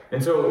 Right.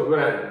 And so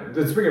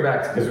let's bring it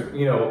back, because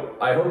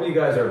I hope you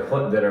guys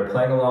that are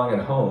playing along at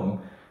home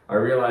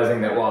are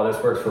realizing that while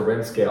this works for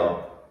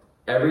RentScale,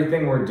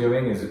 everything we're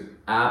doing is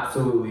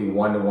absolutely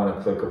one-to-one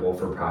applicable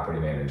for property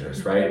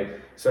managers, right?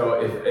 So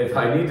if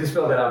I need to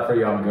spell that out for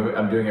you,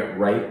 I'm doing it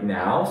right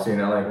now. So you're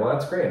not like, well,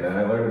 that's great. And then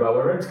I learned about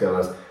what RentScale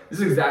is. This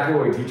is exactly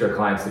what we teach our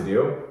clients to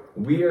do.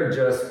 We are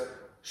just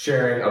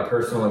sharing a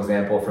personal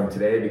example from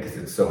today because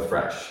it's so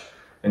fresh.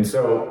 And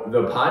so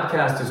the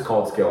podcast is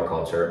called Scale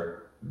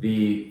Culture.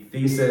 The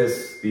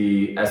thesis,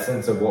 the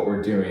essence of what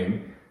we're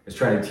doing is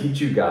trying to teach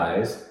you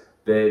guys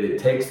that it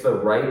takes the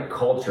right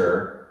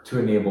culture to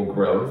enable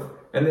growth,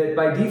 and that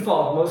by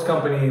default, most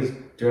companies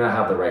do not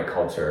have the right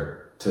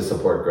culture to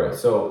support growth.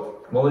 So,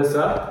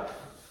 Melissa,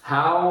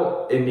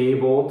 how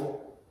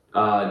enabled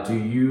do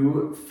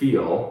you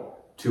feel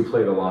to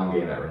play the long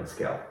game at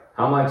RentScale?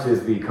 How much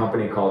is the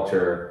company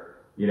culture,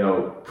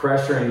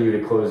 pressuring you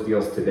to close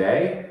deals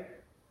today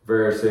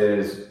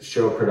versus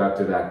show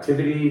productive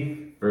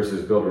activity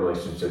versus build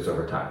relationships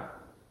over time?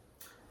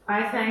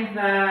 I think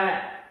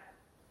that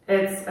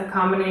it's a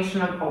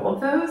combination of all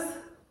of those.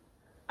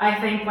 I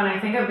think when I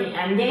think of the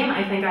end game,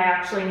 I think I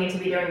actually need to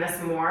be doing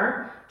this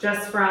more.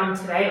 Just from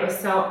today, it was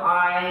so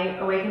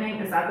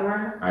eye-awakening. Is that the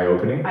word?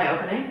 Eye-opening?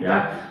 Eye-opening.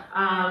 Yeah.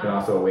 You can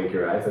also awake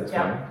your eyes. That's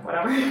fine.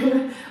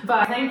 Whatever.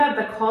 But I think that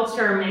the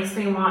culture makes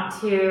me want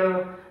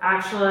to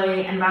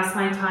actually invest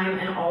my time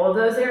in all of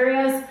those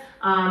areas.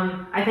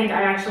 I think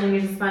I actually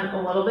need to spend a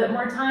little bit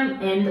more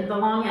time in the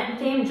long end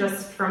game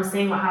just from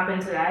seeing what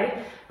happened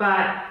today.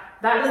 But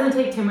that doesn't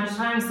take too much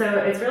time, so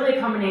it's really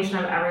a combination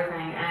of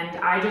everything. And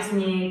I just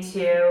need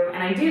to,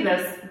 and I do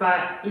this,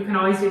 but you can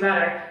always do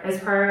better,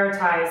 is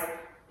prioritize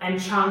and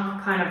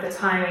chunk kind of the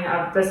timing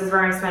of this is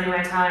where I'm spending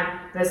my time,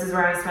 this is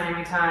where I'm spending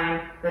my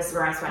time, this is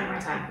where I'm spending my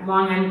time.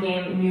 Long end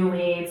game, new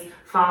leads,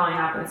 following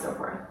up, and so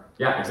forth.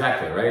 Yeah,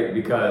 exactly, right?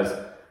 Because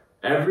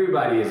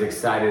everybody is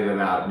excited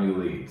about new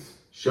leads.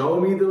 Show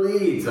me the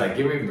leads, like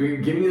give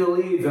me the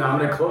leads and I'm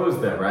gonna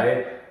close them,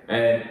 right?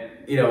 And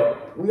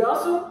we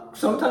also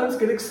sometimes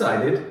get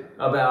excited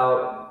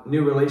about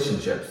new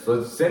relationships.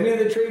 So send me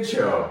to the trade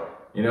show,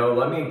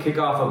 let me kick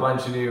off a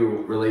bunch of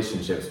new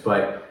relationships.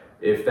 But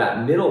if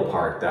that middle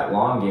part, that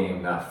long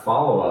game, that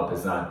follow-up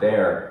is not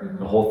there,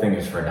 the whole thing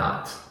is for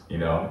naught,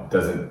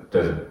 doesn't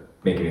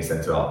make any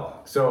sense at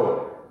all.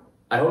 So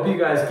I hope you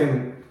guys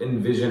can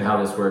envision how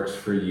this works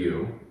for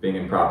you being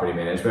in property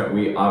management.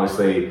 We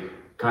obviously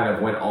kind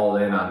of went all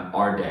in on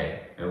our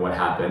day and what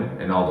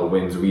happened and all the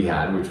wins we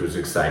had, which was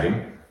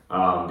exciting.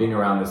 Being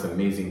around this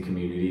amazing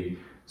community,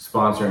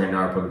 sponsoring a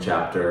NARPM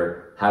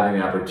chapter, having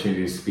the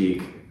opportunity to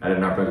speak at a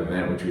NARPM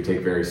event, which we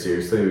take very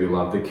seriously. We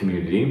love the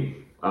community.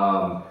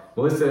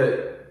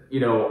 Melissa,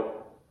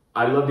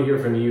 I'd love to hear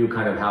from you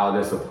kind of how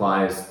this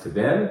applies to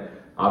them.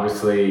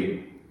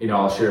 Obviously,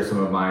 I'll share some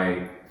of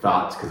my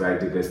thoughts because I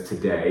did this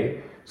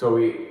today. So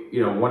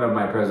one of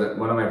my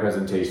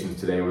presentations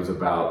today was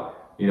about,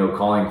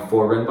 calling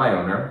for rent by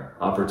owner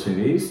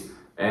opportunities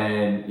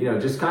and,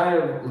 just kind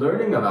of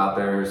learning about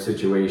their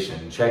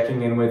situation,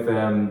 checking in with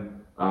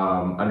them,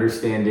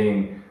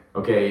 understanding,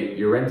 okay,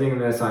 you're renting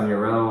this on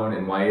your own,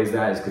 and why is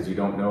that? It's because you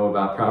don't know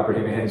about property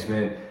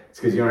management. It's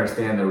because you don't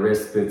understand the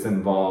risk that's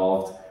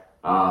involved.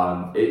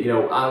 I'm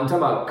talking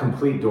about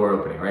complete door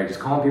opening, right? Just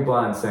calling people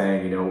out and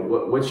saying,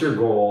 what's your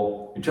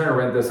goal? You're trying to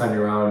rent this on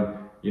your own.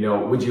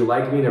 Would you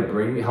like me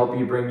to help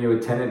you bring you a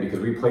tenant? Because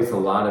we place a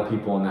lot of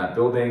people in that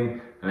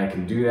building and I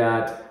can do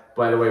that.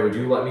 By the way, would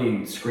you let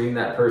me screen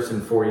that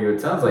person for you? It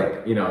sounds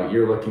like,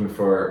 you're looking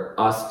for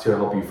us to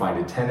help you find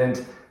a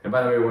tenant. And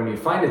by the way, when you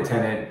find a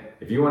tenant,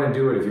 if you want to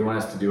do it, if you want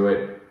us to do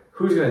it,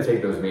 who's going to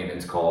take those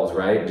maintenance calls,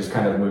 right? Just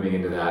kind of moving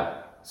into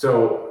that.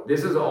 So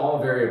this is all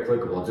very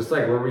applicable. Just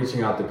like we're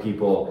reaching out to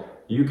people,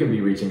 you can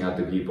be reaching out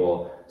to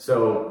people.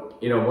 So,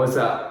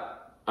 Melissa,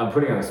 I'm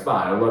putting you on the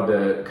spot. I'd love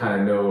to kind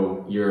of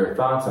know your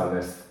thoughts on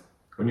this.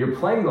 When you're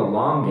playing the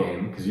long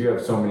game, because you have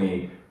so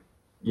many,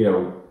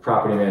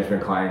 property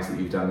management clients that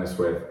you've done this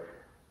with,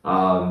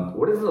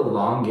 what does the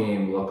long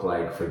game look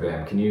like for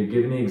them? Can you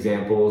give me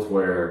examples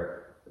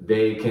where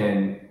they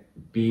can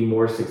be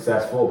more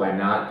successful by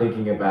not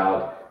thinking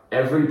about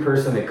every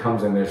person that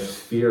comes in their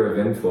sphere of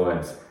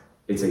influence?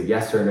 It's a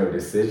yes or no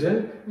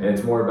decision, and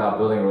it's more about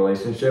building a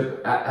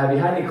relationship. Have you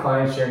had any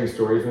clients sharing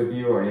stories with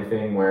you or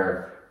anything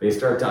where they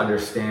start to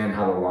understand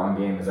how the long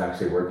game is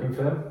actually working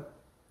for them?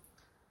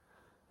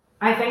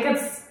 I think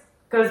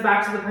goes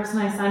back to the person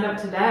I signed up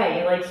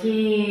today. Like,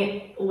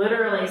 he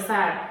literally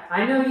said,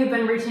 I know you've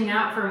been reaching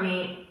out to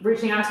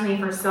me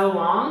for so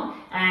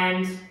long,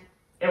 and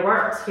it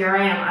worked. Here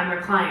I am, I'm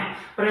your client.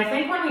 But I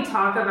think when we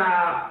talk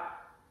about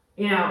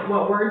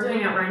what we're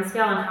doing at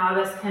RentScale and how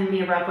this can be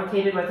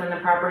replicated within the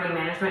property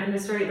management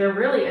industry, there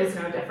really is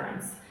no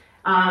difference.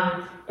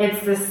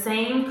 It's the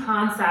same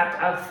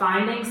concept of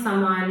finding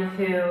someone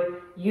who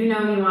you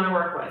want to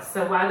work with.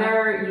 So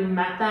whether you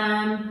met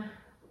them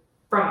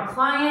from a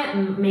client,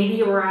 and maybe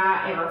you were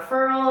at a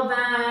referral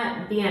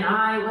event,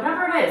 BNI,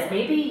 whatever it is,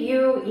 maybe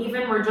you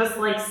even were just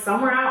like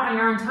somewhere out on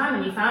your own time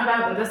and you found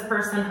out that this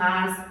person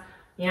has,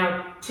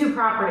 2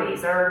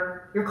 properties,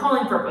 or you're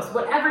calling for us,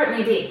 whatever it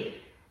may be.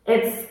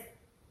 It's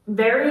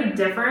very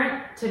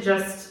different to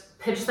just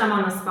pitch them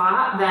on the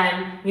spot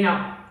than,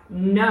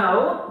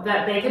 know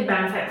that they could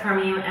benefit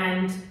from you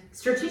and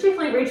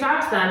strategically reach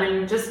out to them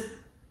and just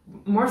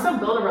more so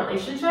build a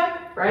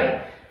relationship,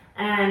 right?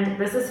 And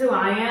this is who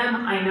I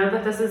am. I know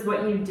that this is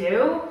what you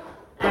do,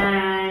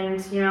 and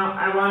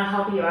I want to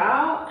help you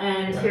out,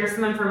 and here's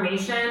some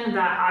information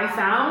that I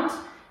found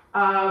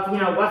of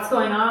what's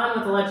going on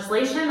with the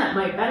legislation that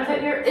might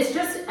benefit you. It's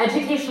just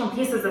educational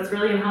pieces that's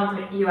really going to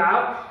help you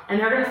out, and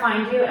they're going to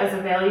find you as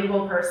a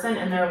valuable person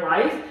in their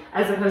life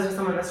as opposed to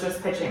someone that's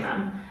just pitching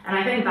them. And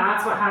I think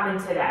that's what happened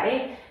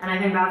today, and I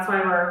think that's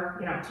why we're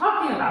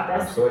talking about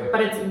this. Absolutely.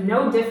 But it's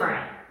no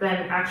different than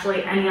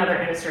actually any other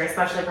industry,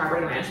 especially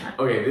property management.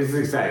 Okay, this is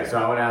exciting.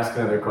 So I want to ask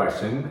another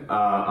question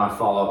on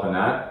follow-up on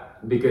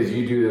that, because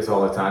you do this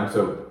all the time.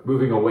 So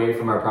moving away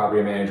from our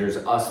property managers,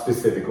 us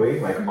specifically,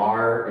 like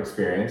our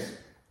experience,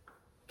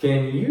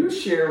 can you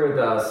share with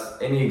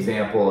us any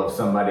example of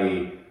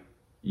somebody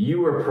you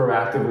were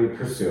proactively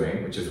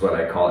pursuing, which is what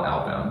I call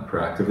outbound,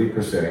 proactively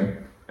pursuing,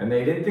 and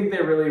they didn't think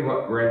they really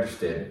were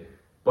interested,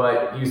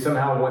 but you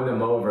somehow won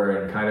them over,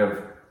 and kind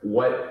of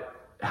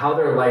how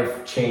their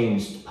life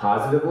changed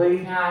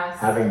positively,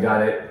 having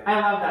done it? I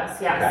love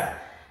this, yes. Okay.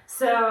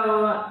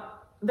 So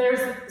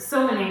there's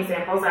so many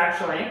examples,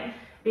 actually.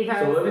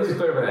 So let me just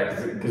clarify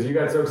that, because you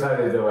got so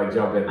excited to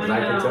jump in, because I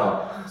can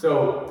tell.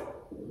 So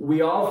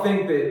we all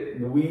think that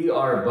we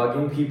are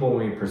bugging people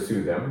when we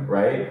pursue them,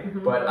 right?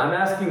 Mm-hmm. But I'm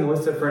asking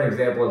Melissa for an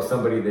example of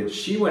somebody that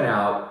she went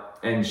out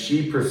and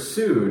she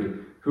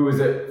pursued, who was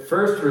at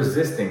first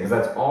resisting, because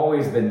that's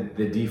always been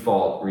the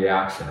default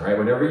reaction, right?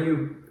 Whenever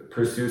you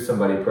pursue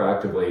somebody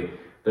proactively,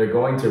 they're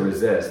going to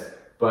resist,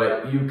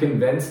 but you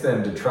convince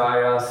them to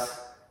try us,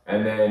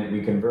 and then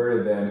we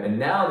converted them, and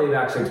now they've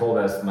actually told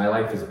us, my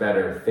life is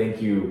better,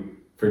 thank you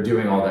for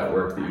doing all that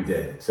work that you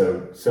did.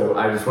 So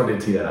I just wanted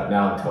to tee that up.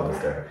 Now tell the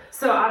story.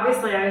 So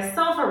obviously I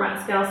sell for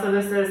RentScale, so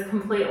this is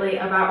completely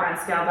about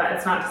RentScale, but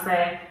it's not to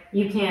say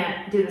you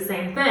can't do the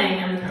same thing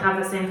and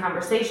have the same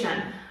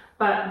conversation.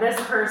 But this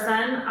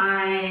person,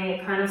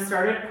 I kind of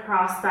started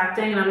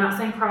prospecting, and I'm not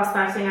saying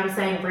prospecting, I'm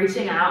saying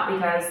reaching out,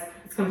 because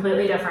it's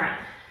completely different.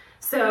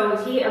 So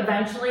he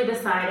eventually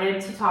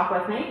decided to talk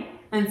with me,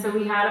 and so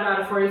we had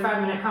about a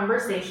 45-minute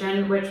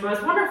conversation, which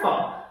was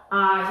wonderful.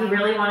 He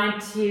really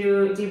wanted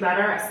to do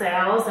better at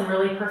sales and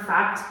really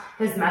perfect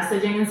his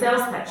messaging and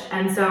sales pitch.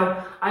 And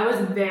so I was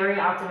very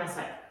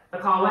optimistic. The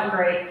call went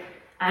great.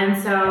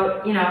 And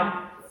so,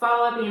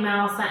 follow-up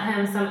email, sent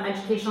him some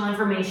educational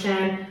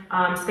information,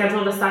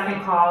 scheduled a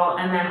second call,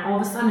 and then all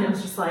of a sudden it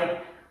was just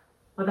like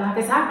what the heck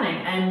is happening?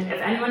 And if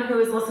anyone who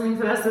is listening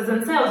to this is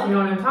in sales, you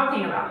know what I'm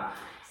talking about.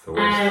 It's the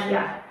worst. And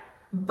yeah,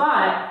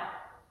 but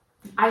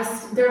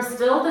there's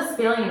still this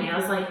feeling in me. I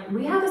was like,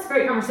 we had this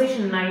great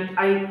conversation, and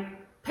I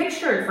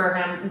pictured for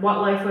him what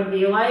life would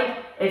be like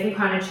if he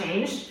kind of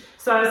changed.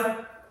 So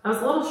I was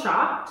a little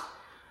shocked,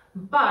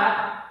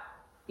 but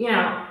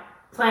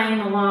playing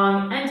the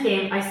long end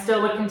game, I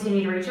still would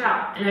continue to reach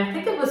out. And I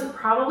think it was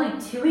probably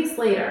 2 weeks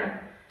later.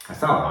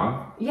 That's not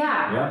long.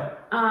 Yeah.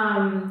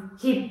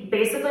 He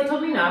basically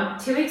told me no.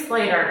 2 weeks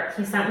later,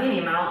 he sent me an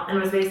email and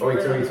was basically. Oh,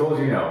 wait, so he told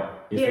you no?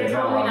 He told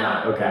me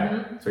no. Okay.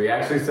 Mm-hmm. So he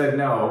actually said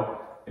no,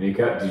 and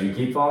did you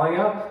keep following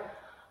up?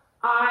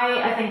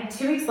 I think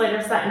 2 weeks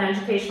later set an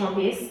educational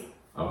piece.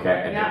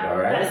 Okay. All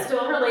right. That is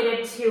still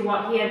related to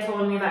what he had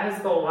told me that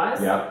his goal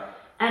was. Yep.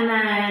 And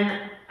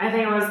then I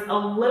think it was a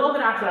little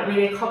bit after that,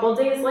 maybe a couple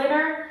days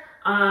later,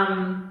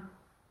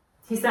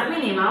 he sent me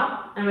an email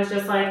and was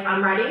just like,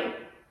 I'm ready.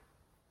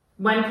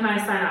 When can I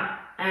sign up?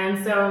 And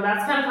so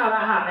that's kind of how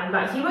that happened.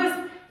 But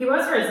he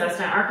was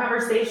resistant. Our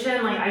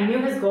conversation, like, I knew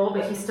his goal,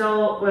 but he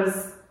still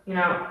was,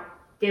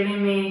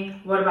 giving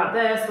me, what about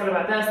this? What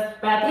about this?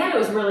 But at the end, it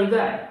was really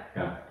good.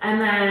 Yeah.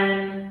 And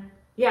then,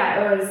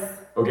 it was.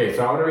 Okay,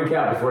 so I want to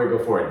recap before we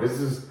go forward.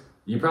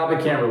 You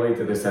probably can't relate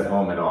to this at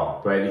home at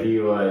all, but he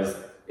was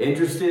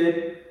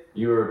interested.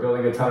 You were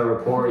building a ton of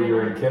rapport. You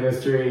were in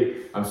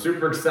chemistry. I'm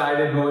super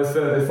excited, Melissa.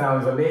 This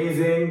sounds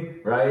amazing,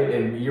 right?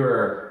 And you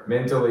were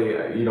mentally,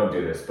 you don't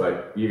do this,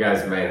 but you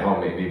guys at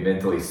home may be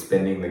mentally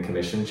spending the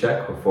commission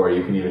check before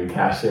you can even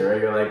cash it,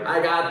 right? You're like,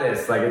 I got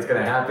this, like it's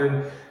gonna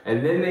happen.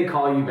 And then they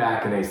call you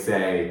back and they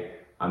say,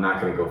 I'm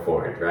not gonna go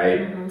forward,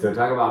 right? Mm-hmm. So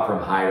talk about from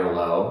high to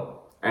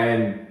low.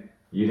 And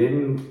you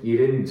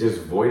didn't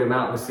just void them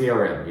out in the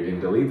CRM. You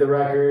didn't delete the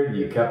record.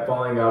 You kept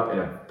following up in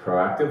a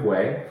proactive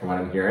way, from what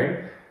I'm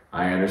hearing.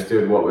 I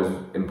understood what was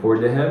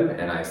important to him,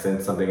 and I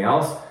sent something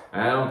else.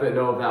 And I don't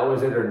know if that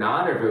was it or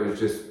not, or if it was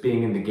just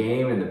being in the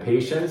game and the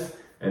patience.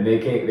 And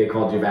they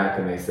called you back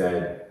and they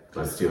said,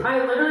 let's do it.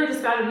 I literally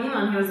just got an email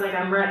and he was like,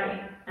 I'm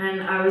ready.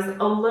 And I was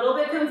a little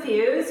bit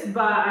confused,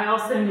 but I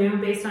also knew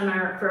based on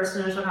our first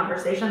initial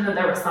conversation that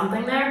there was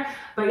something there.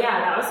 But yeah,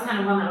 that was kind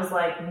of one that was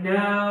like,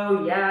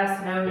 no, yes,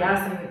 and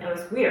it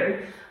was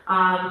weird.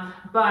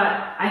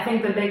 But I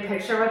think the big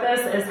picture with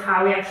this is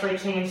how we actually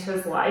changed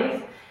his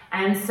life.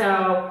 And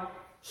so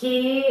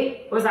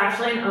he was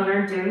actually an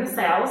owner doing the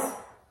sales,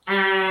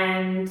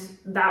 and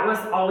that was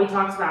all we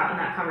talked about in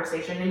that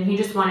conversation. And he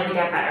just wanted to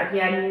get better. He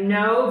had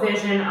no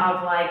vision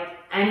of like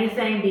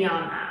anything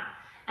beyond that.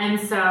 And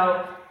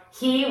so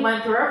he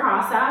went through our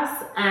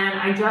process, and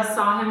I just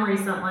saw him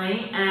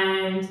recently,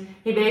 and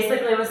he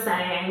basically was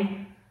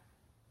saying,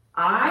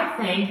 I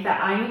think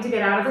that I need to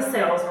get out of the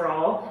sales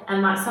role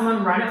and let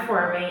someone run it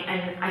for me,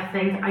 and I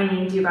think I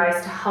need you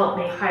guys to help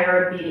me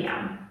hire a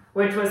BDM.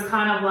 Which was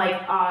kind of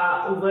like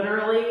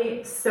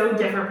literally so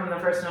different from the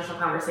first initial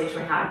conversation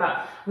we had.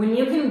 But when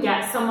you can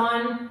get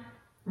someone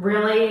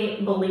really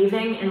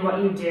believing in what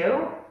you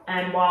do,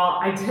 and while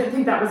I didn't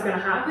think that was going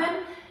to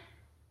happen,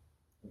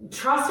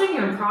 trusting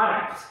your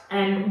product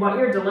and what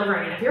you're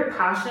delivering, and if you're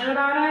passionate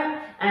about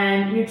it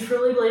and you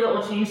truly believe it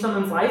will change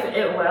someone's life,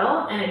 it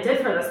will, and it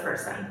did for this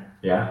person.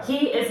 Yeah.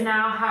 He is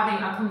now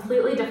having a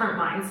completely different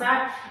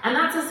mindset, and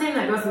that's the same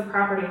that goes with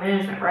property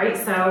management, right?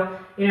 So,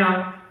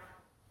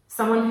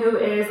 someone who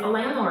is a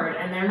landlord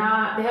and they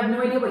have no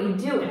idea what you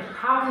do, and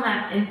how can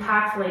that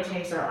impactfully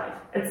change their life?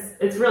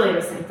 It's really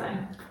the same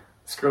thing.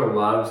 This girl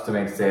loves to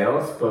make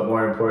sales, but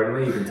more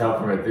importantly, you can tell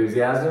from her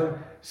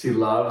enthusiasm, she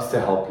loves to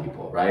help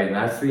people, right? And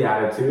that's the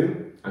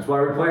attitude. That's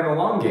why we're playing the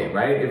long game,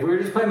 right? If we were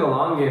just playing the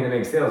long game to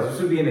make sales, this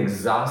would be an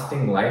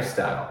exhausting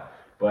lifestyle.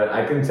 But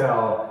I can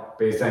tell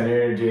based on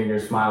your energy and your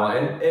smile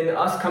and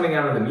us coming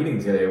out of the meeting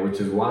today,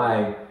 which is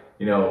why,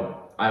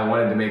 I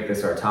wanted to make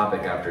this our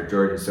topic after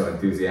Jordan so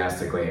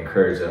enthusiastically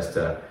encouraged us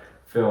to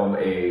film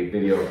a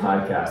video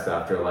podcast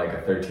after like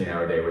a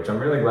 13-hour day, which I'm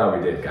really glad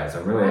we did, guys.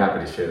 I'm really happy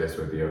to share this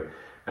with you.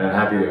 And I'm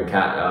happy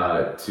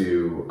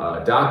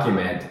to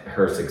document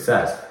her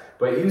success.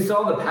 But you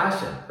saw the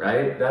passion,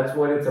 right? That's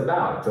what it's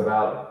about. It's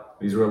about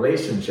these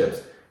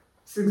relationships.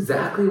 It's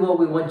exactly what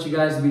we want you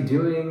guys to be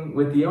doing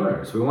with the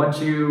owners. We want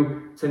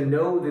you to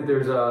know that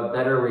there's a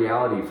better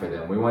reality for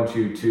them. We want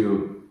you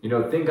to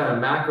think on a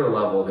macro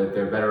level that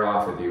they're better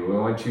off with you. We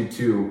want you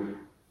to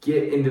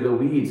get into the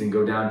weeds and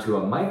go down to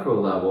a micro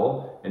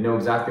level and know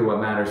exactly what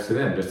matters to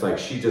them. Just like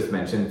she just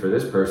mentioned, for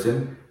this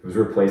person, it was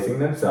replacing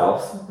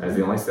themselves as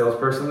the only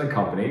salesperson in the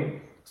company,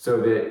 so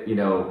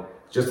that,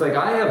 just like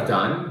I have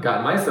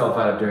gotten myself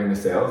out of doing the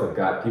sales. I've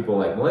got people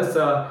like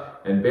Melissa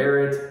and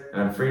Barrett,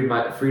 and I'm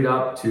freed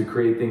up to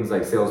create things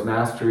like Sales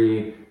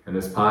Mastery and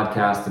this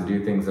podcast and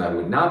do things that I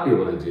would not be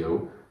able to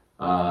do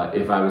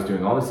if I was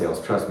doing all the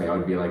sales. Trust me, I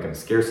would be like in a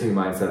scarcity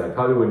mindset. I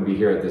probably wouldn't be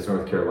here at this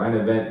North Carolina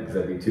event because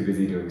I'd be too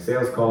busy doing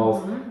sales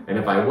calls. Mm-hmm. And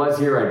if I was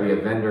here, I'd be a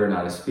vendor,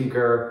 not a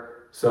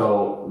speaker.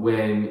 So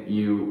when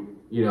you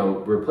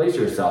replace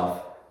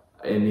yourself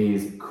in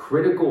these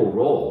critical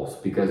roles,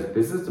 because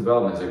business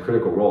development is a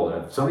critical role,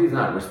 and if somebody's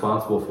not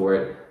responsible for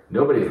it,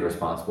 nobody's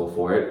responsible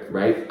for it,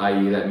 right?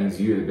 I.e., that means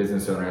you, the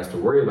business owner, has to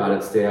worry about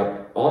it, stay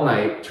up all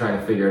night trying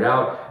to figure it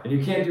out, and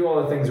you can't do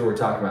all the things that we're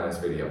talking about in this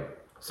video.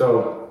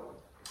 So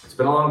it's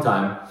been a long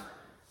time.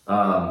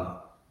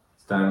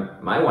 It's time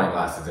my wine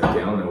glass is empty.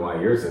 I don't know why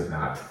yours is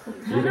not.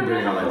 You've been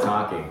doing all that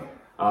talking.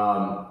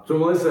 So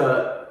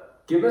Melissa,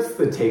 give us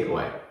the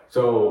takeaway.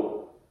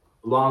 So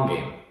long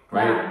game,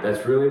 right? Yeah.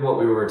 That's really what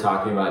we were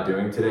talking about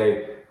doing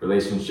today.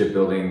 Relationship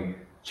building,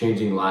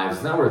 changing lives.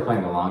 It's not worth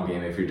playing the long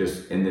game if you're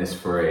just in this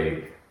for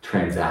a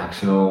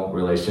transactional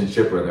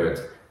relationship, whether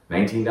it's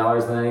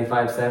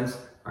 $19.95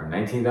 or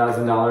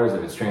 $19,000.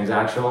 If it's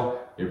transactional,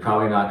 you're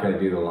probably not going to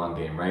do the long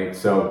game, right?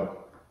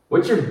 So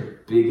what's your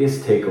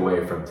biggest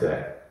takeaway from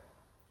today?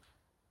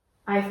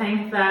 I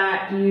think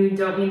that you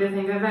don't need to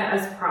think of it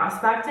as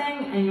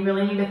prospecting, and you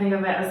really need to think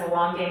of it as a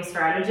long game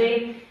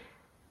strategy.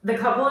 The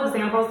couple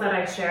examples that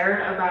I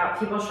shared about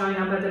people showing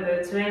up at the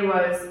booth today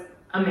was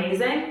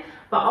amazing,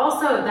 but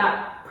also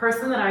that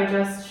person that I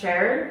just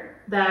shared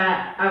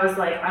that I was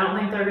like, I don't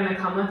think they're going to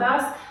come with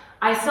us.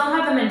 I still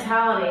have the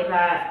mentality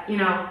that,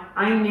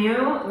 I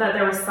knew that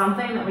there was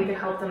something that we could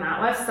help them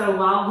out with. So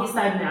while he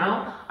said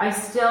no, I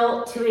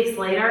still 2 weeks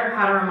later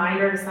had a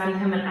reminder to send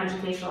him an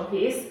educational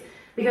piece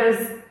because,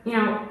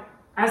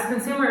 as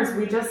consumers,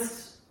 we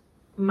just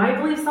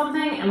might believe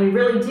something and we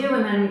really do,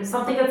 and then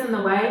something gets in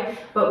the way.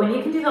 But when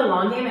you can do the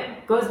long game,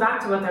 it goes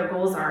back to what their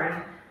goals are.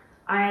 And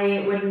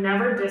I would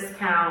never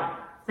discount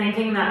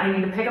thinking that I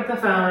need to pick up the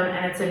phone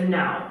and it's a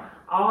no.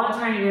 All I'm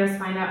trying to do is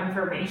find out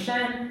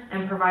information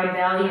and provide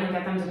value and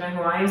get them to know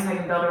who I am so I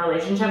can build a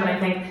relationship. And I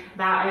think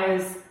that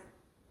is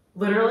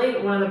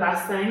literally one of the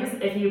best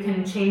things. If you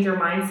can change your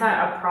mindset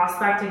of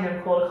prospecting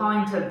and cold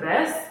calling to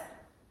this,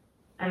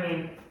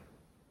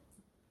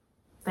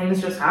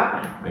 things just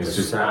happen. Things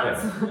just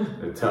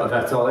happen.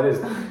 That's all it is.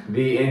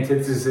 The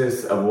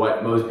antithesis of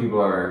what most people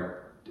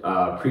are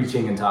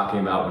preaching and talking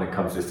about when it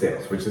comes to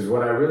sales, which is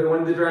what I really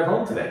wanted to drive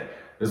home today.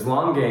 This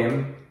long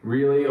game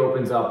really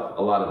opens up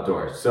a lot of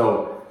doors.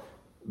 So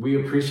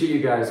we appreciate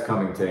you guys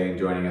coming today and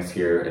joining us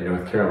here in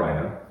North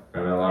Carolina.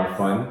 We're having a lot of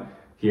fun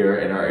here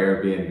in our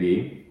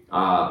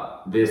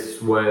Airbnb.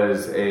 This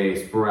was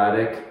a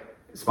sporadic,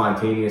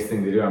 spontaneous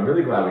thing to do. I'm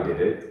really glad we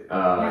did it.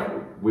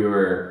 We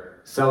were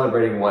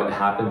celebrating what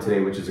happened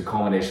today, which is a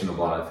culmination of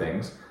a lot of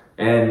things.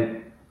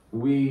 And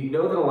we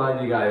know that a lot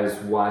of you guys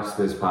watch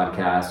this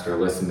podcast or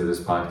listen to this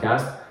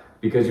podcast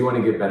because you want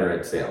to get better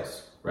at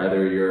sales.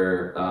 Whether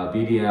you're a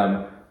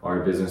BDM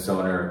or a business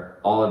owner,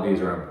 all of these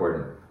are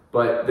important.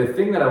 But the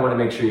thing that I want to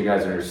make sure you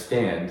guys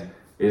understand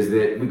is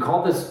that we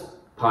call this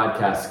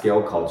podcast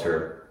Scale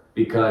Culture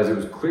because it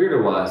was clear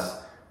to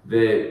us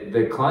that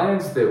the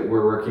clients that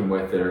we're working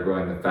with that are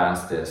growing the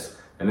fastest,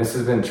 and this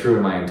has been true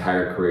in my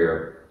entire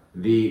career,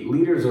 the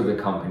leaders of the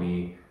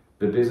company,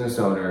 the business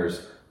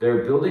owners,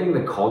 they're building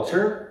the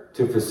culture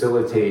to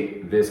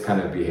facilitate this kind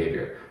of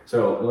behavior.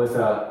 So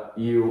Melissa,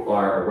 you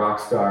are a rock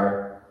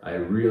star. I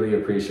really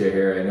appreciate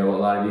her. I know a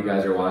lot of you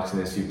guys are watching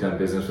this. You've done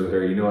business with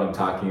her. You know what I'm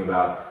talking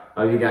about. A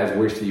lot of you guys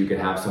wish that you could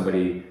have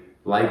somebody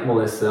like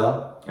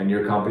Melissa in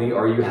your company,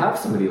 or you have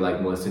somebody like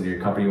Melissa in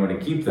your company, you want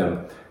to keep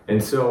them.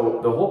 And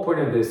so the whole point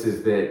of this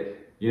is that,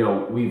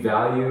 we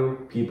value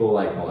people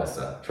like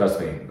Melissa.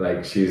 Trust me,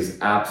 she's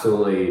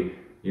absolutely,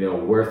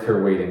 worth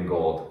her weight in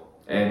gold.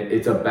 And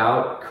it's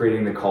about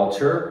creating the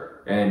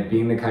culture and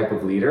being the type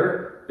of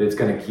leader that's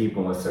going to keep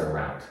Melissa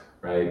around,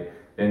 right?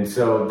 And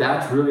so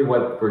that's really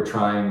what we're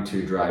trying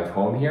to drive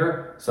home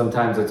here.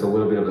 Sometimes it's a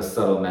little bit of a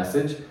subtle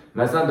message. And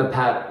that's not to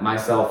pat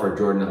myself or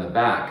Jordan on the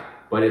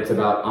back, but it's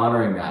about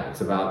honoring that.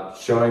 It's about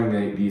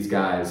showing these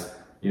guys,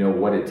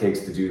 what it takes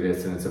to do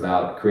this. And it's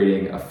about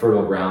creating a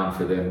fertile ground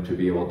for them to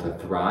be able to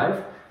thrive.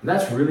 And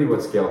that's really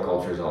what Scale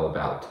Culture is all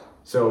about.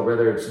 So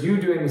whether it's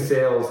you doing the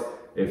sales,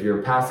 if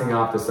you're passing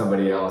off to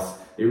somebody else,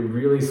 it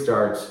really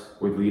starts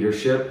with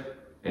leadership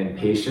and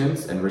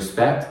patience and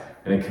respect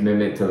and a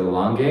commitment to the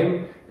long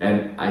game.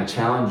 And I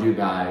challenge you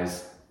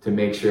guys to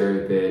make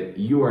sure that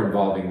you are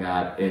involving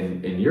that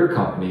in your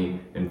company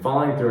and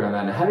following through on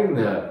that and having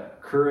the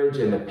courage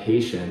and the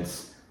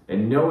patience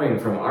and knowing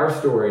from our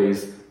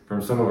stories,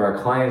 from some of our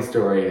client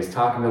stories,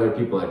 talking to other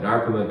people at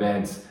NARPM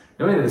events,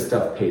 knowing that this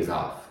stuff pays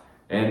off.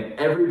 And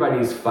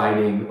everybody's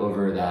fighting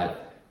over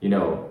that,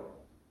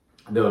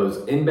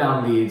 those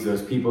inbound leads,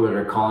 those people that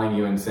are calling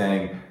you and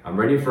saying, I'm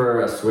ready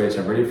for a switch,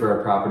 I'm ready for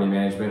a property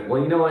management.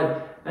 Well, you know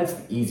what? That's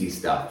the easy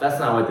stuff. That's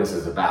not what this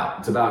is about.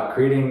 It's about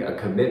creating a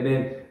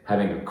commitment,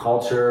 having a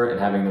culture, and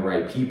having the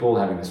right people,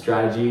 having the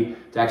strategy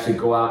to actually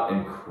go out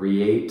and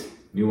create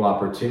new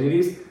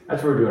opportunities.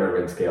 That's what we're doing at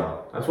Red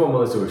Scale. That's what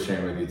Melissa was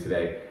sharing with you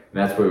today.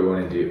 And that's what we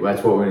want to do.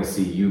 That's what we're going to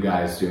see you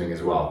guys doing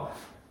as well.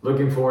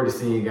 Looking forward to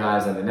seeing you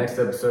guys on the next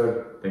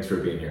episode. Thanks for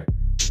being here.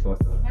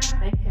 Melissa.